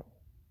battle,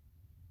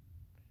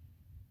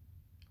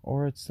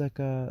 or it's like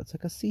a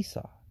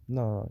seesaw.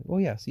 No, well,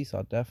 yeah,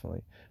 seesaw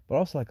definitely, but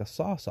also like a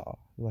saw,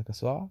 like a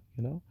saw,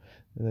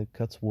 that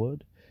cuts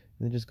wood,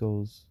 and it just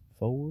goes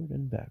forward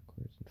and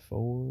backwards, and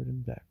forward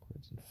and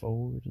backwards, and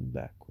forward and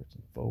backwards,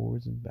 and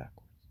forwards and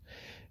backwards.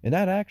 And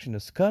that action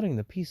is cutting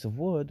the piece of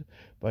wood,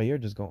 but you're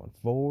just going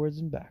forwards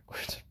and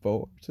backwards,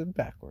 forwards and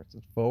backwards,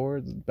 and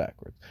forwards and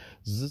backwards.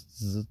 Zzz,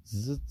 zzz,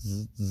 zzz,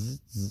 zzz, zzz,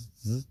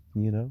 zzz,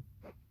 zzz,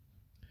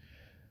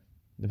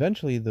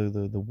 Eventually,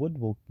 the wood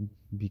will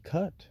be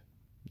cut,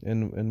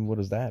 and what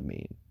does that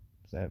mean?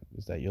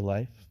 Is that your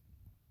life?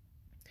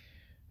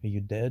 Are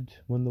you dead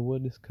when the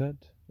wood is cut,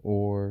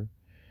 or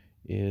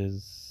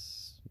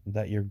is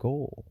that your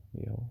goal?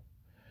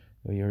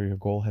 Your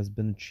goal has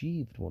been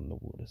achieved when the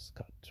wood is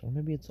cut, or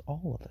maybe it's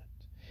all of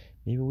it.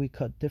 Maybe we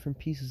cut different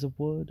pieces of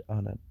wood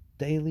on a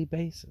daily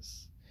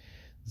basis.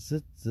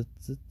 Zit, zit,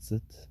 zit,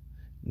 zit.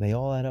 And they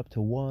all add up to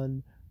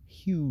one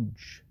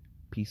huge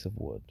piece of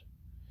wood.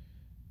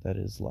 That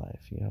is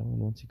life, and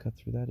once you cut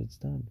through that, it's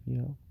done,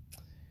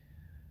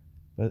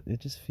 But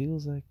it just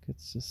feels like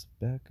it's just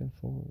back and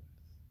forth,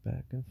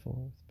 back and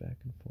forth, back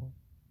and forth.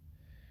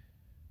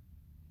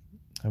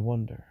 I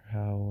wonder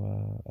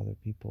how other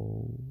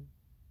people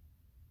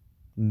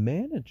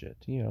manage it,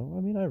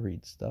 I mean, I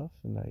read stuff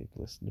and I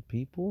listen to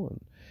people,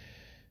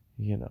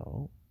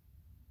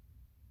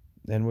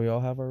 and we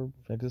all have our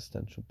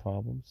existential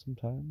problems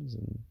sometimes,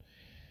 and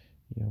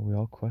we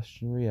all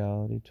question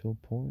reality to a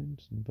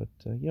point, but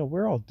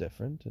we're all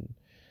different, and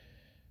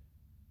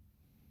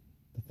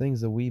the things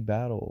that we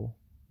battle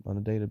on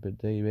a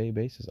day-to-day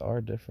basis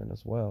are different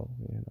as well,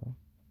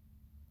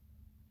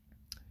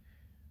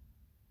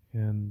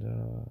 and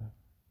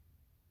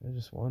I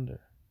just wonder,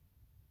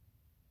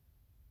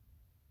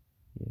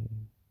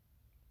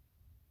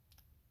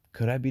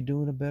 could I be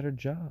doing a better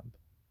job?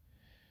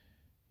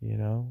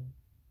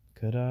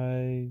 Could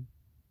I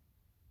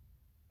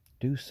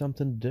do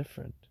something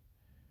different?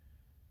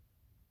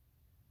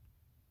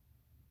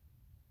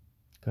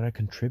 Could I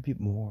contribute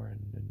more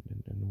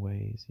in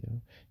ways,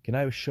 Can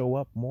I show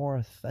up more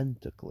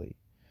authentically,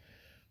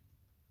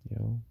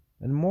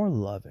 and more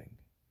loving?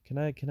 Can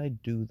I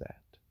do that?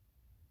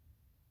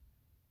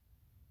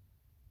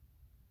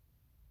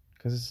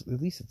 Because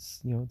at least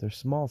it's, they're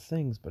small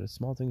things, but it's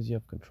small things you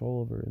have control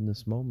over in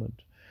this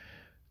moment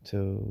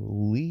to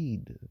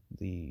lead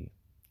the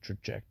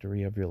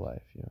trajectory of your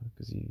life,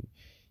 because you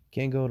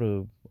can't go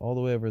to all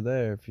the way over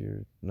there if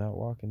you're not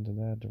walking to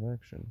that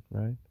direction,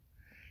 right?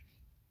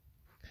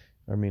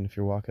 I mean, if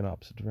you're walking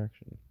opposite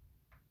direction.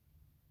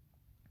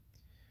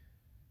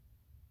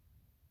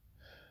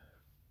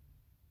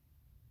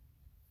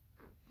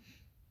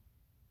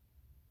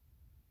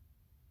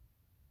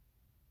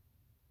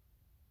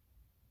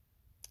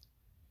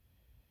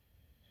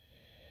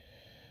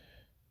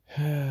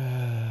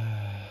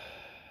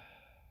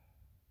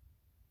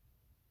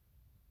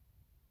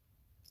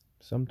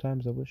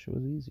 Sometimes I wish it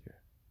was easier.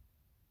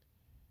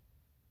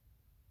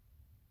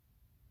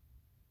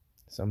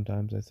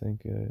 Sometimes I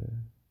think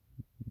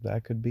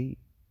that could be,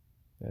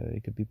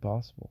 it could be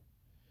possible.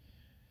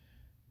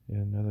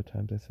 And other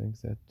times I think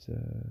that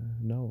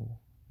no,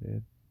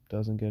 it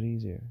doesn't get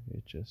easier.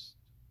 It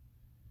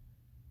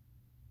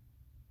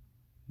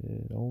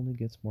only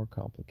gets more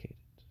complicated,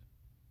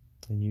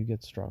 and you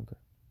get stronger.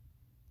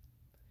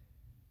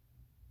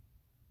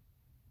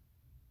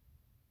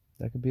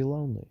 That could be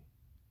lonely.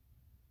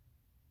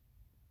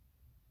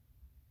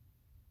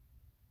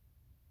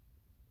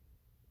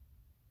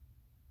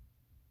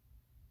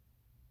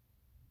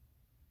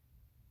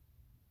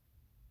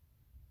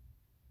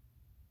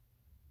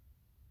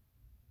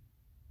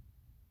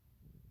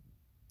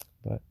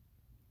 But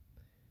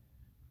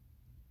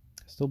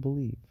I still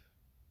believe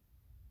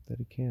that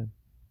it can.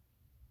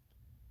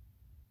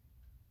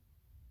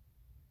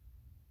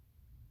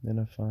 Then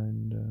I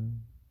find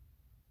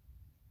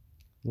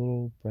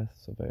little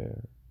breaths of air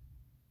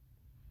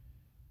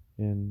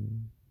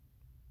in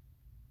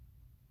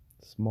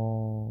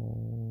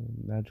small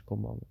magical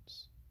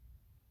moments.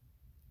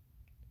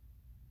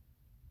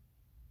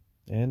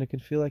 And it can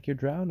feel like you're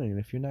drowning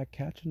if you're not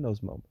catching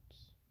those moments.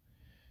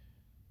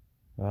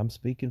 I'm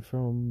speaking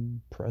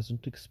from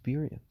present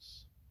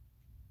experience.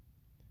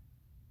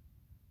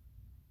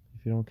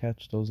 If you don't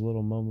catch those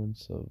little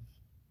moments of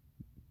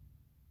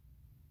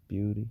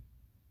beauty,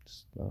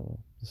 just,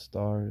 the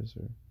stars,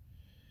 or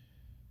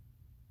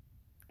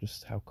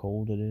just how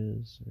cold it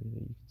is, or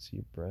you can see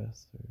your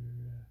breath, or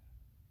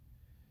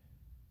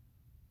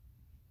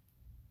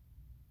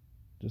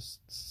just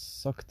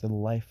suck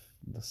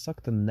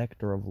the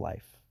nectar of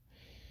life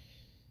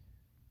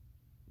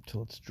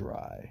till it's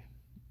dry.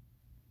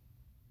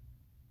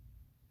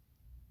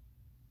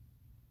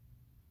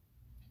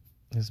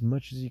 As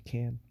much as you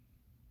can,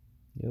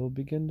 you'll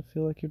begin to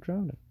feel like you're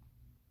drowning.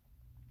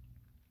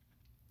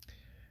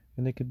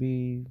 And it could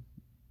be,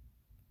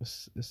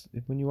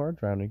 when you are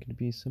drowning, it could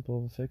be as simple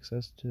of a fix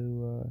as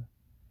to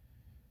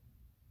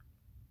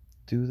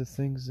do the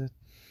things that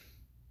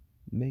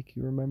make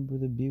you remember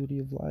the beauty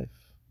of life.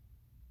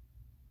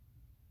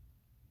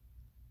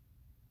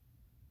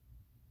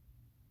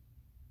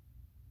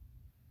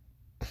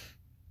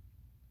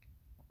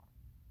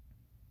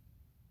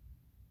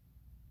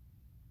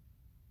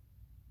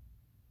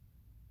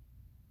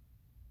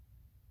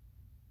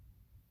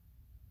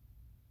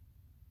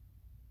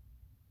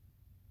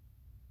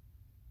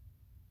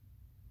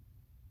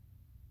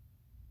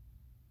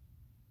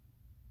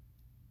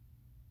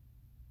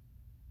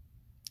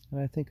 And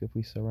I think if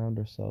we surround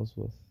ourselves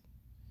with,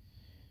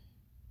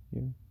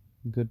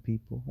 good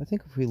people, I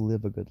think if we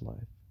live a good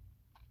life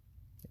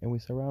and we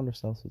surround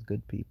ourselves with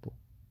good people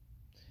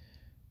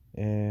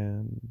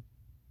and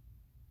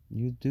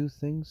you do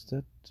things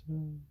that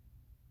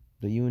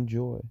you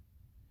enjoy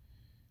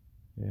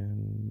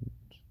and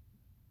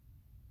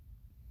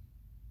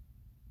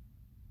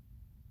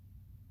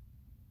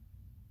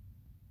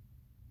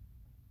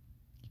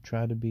you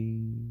try to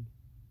be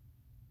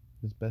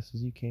as best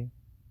as you can,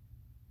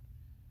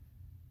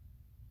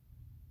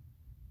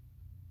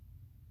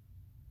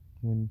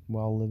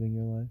 while living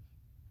your life.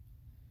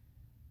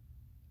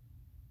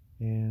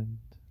 And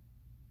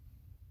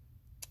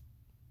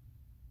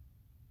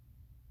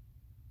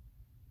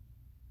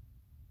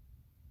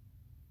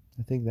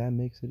I think that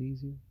makes it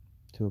easier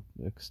to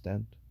an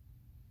extent.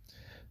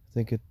 I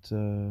think it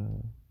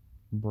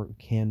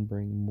can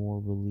bring more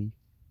relief.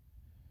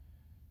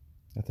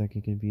 I think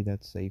it can be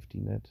that safety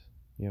net.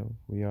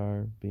 We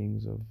are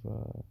beings of,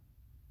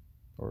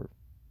 or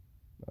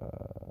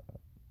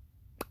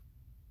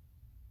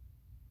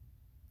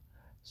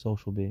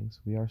social beings.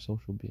 We are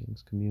social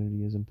beings.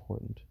 Community is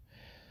important.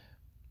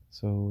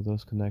 So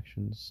those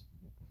connections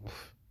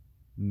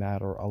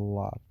matter a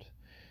lot,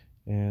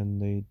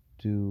 and they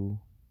do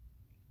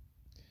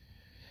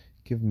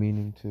give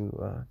meaning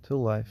to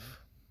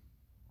life.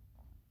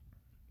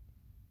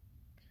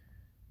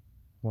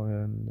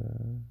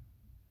 When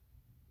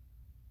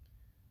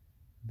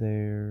they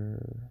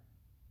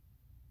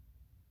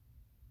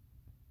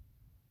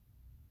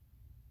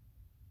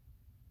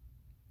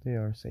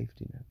are a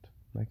safety net,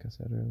 like I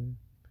said earlier,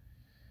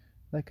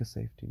 like a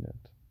safety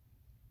net.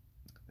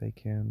 They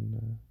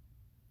can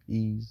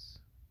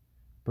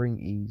bring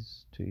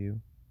ease to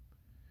you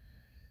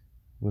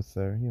with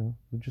their,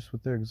 just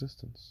with their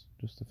existence,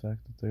 just the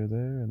fact that they're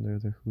there and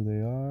they're who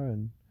they are,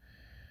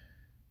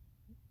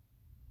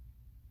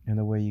 and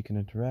the way you can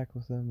interact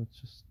with them. It's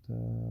just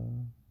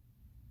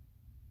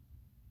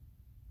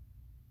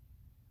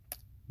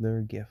they're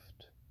a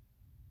gift.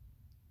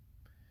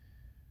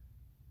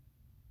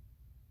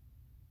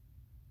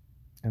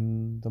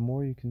 And the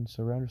more you can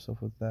surround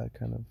yourself with that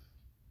kind of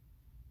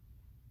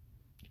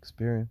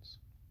experience,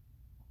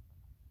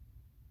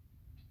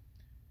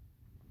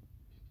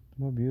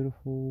 the more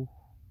beautiful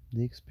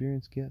the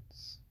experience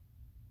gets.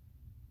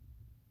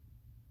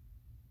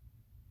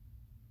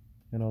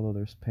 And although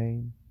there's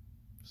pain,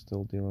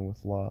 still dealing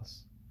with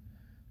loss,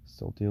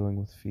 still dealing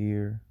with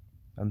fear,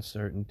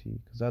 uncertainty,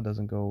 because that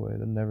doesn't go away,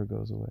 that never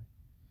goes away.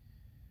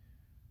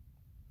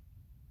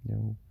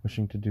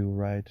 Wishing to do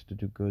right, to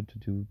do good, to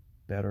do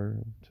better,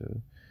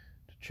 to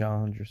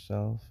challenge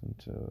yourself and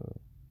to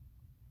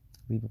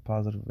leave a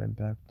positive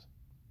impact.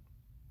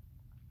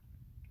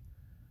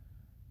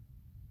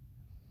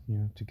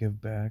 To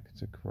give back,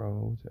 to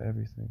grow, to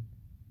everything.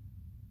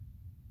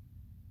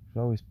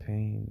 There's always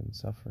pain and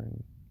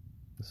suffering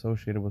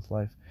associated with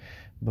life,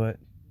 but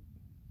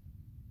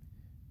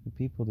the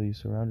people that you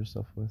surround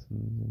yourself with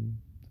and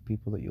the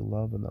people that you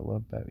love and that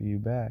love you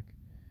back,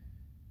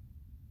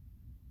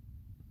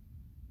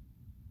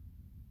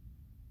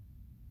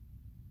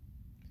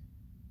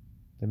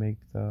 they make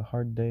the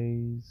hard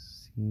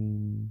days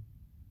seem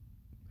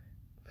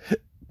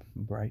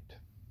bright.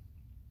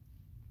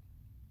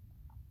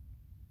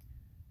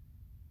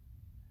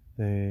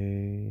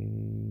 They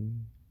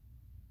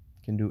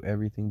can do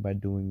everything by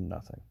doing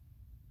nothing.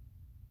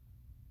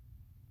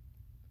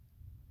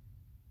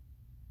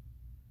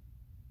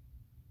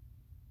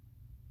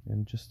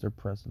 And just their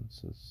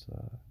presence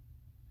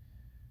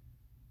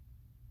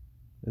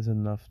is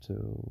enough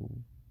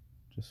to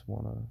just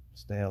want to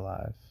stay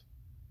alive.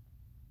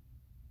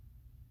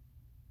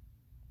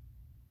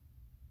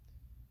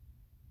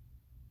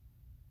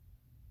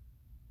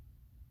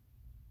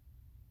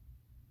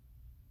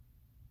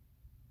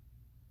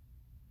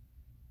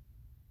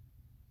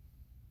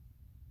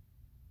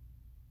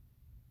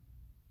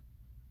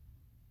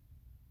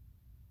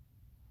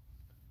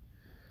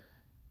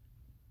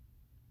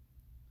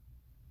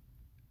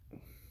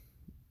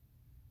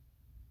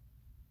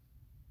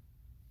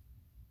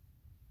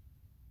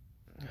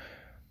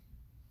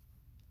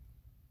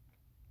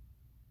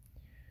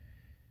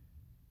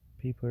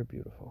 People are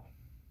beautiful.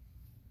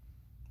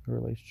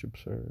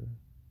 Relationships are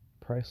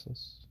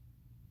priceless.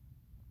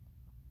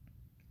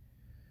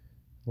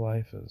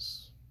 Life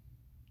is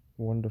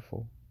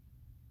wonderful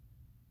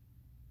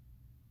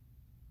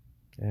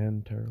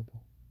and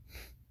terrible.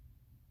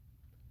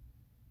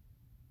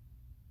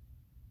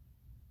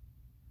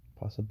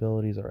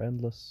 Possibilities are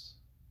endless.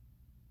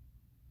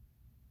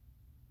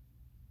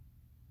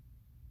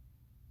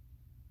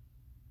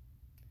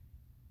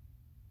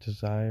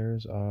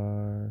 Desires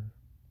are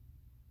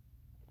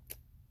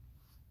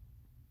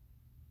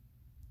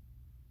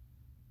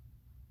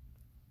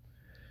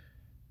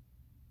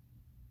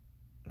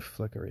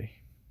flickery.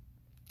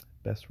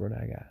 Best word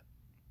I got.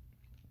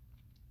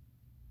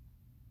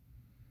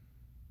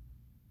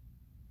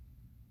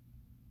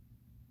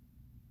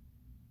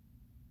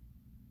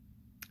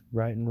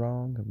 Right and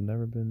wrong have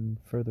never been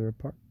further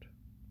apart.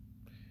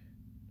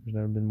 There's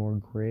never been more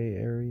gray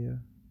area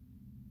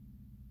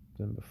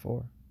than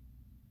before.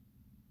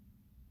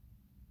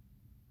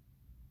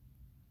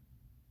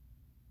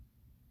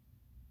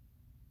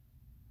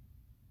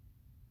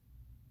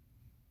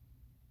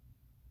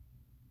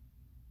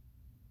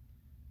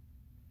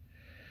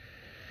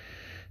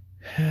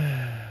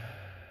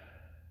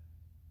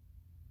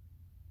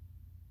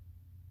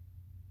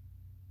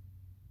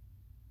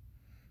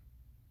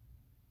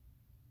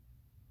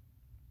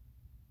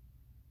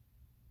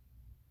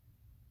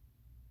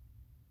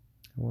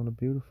 I want a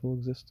beautiful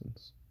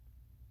existence.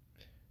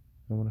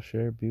 I want to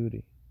share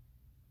beauty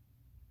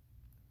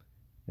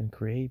and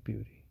create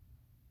beauty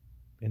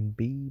and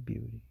be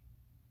beauty.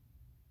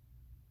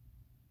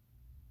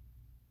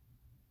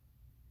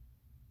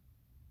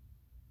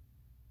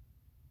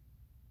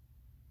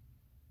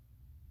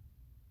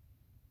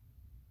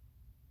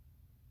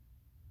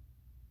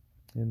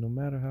 And no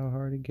matter how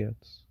hard it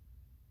gets,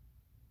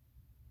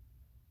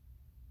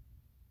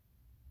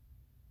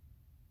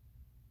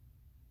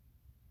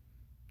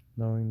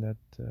 knowing that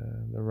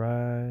the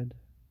ride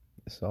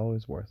is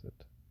always worth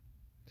it.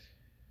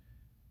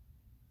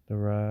 The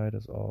ride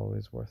is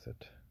always worth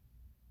it.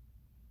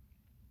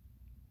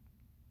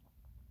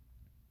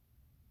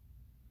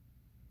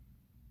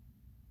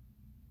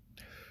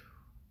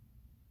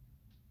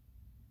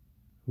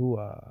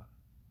 Hooah.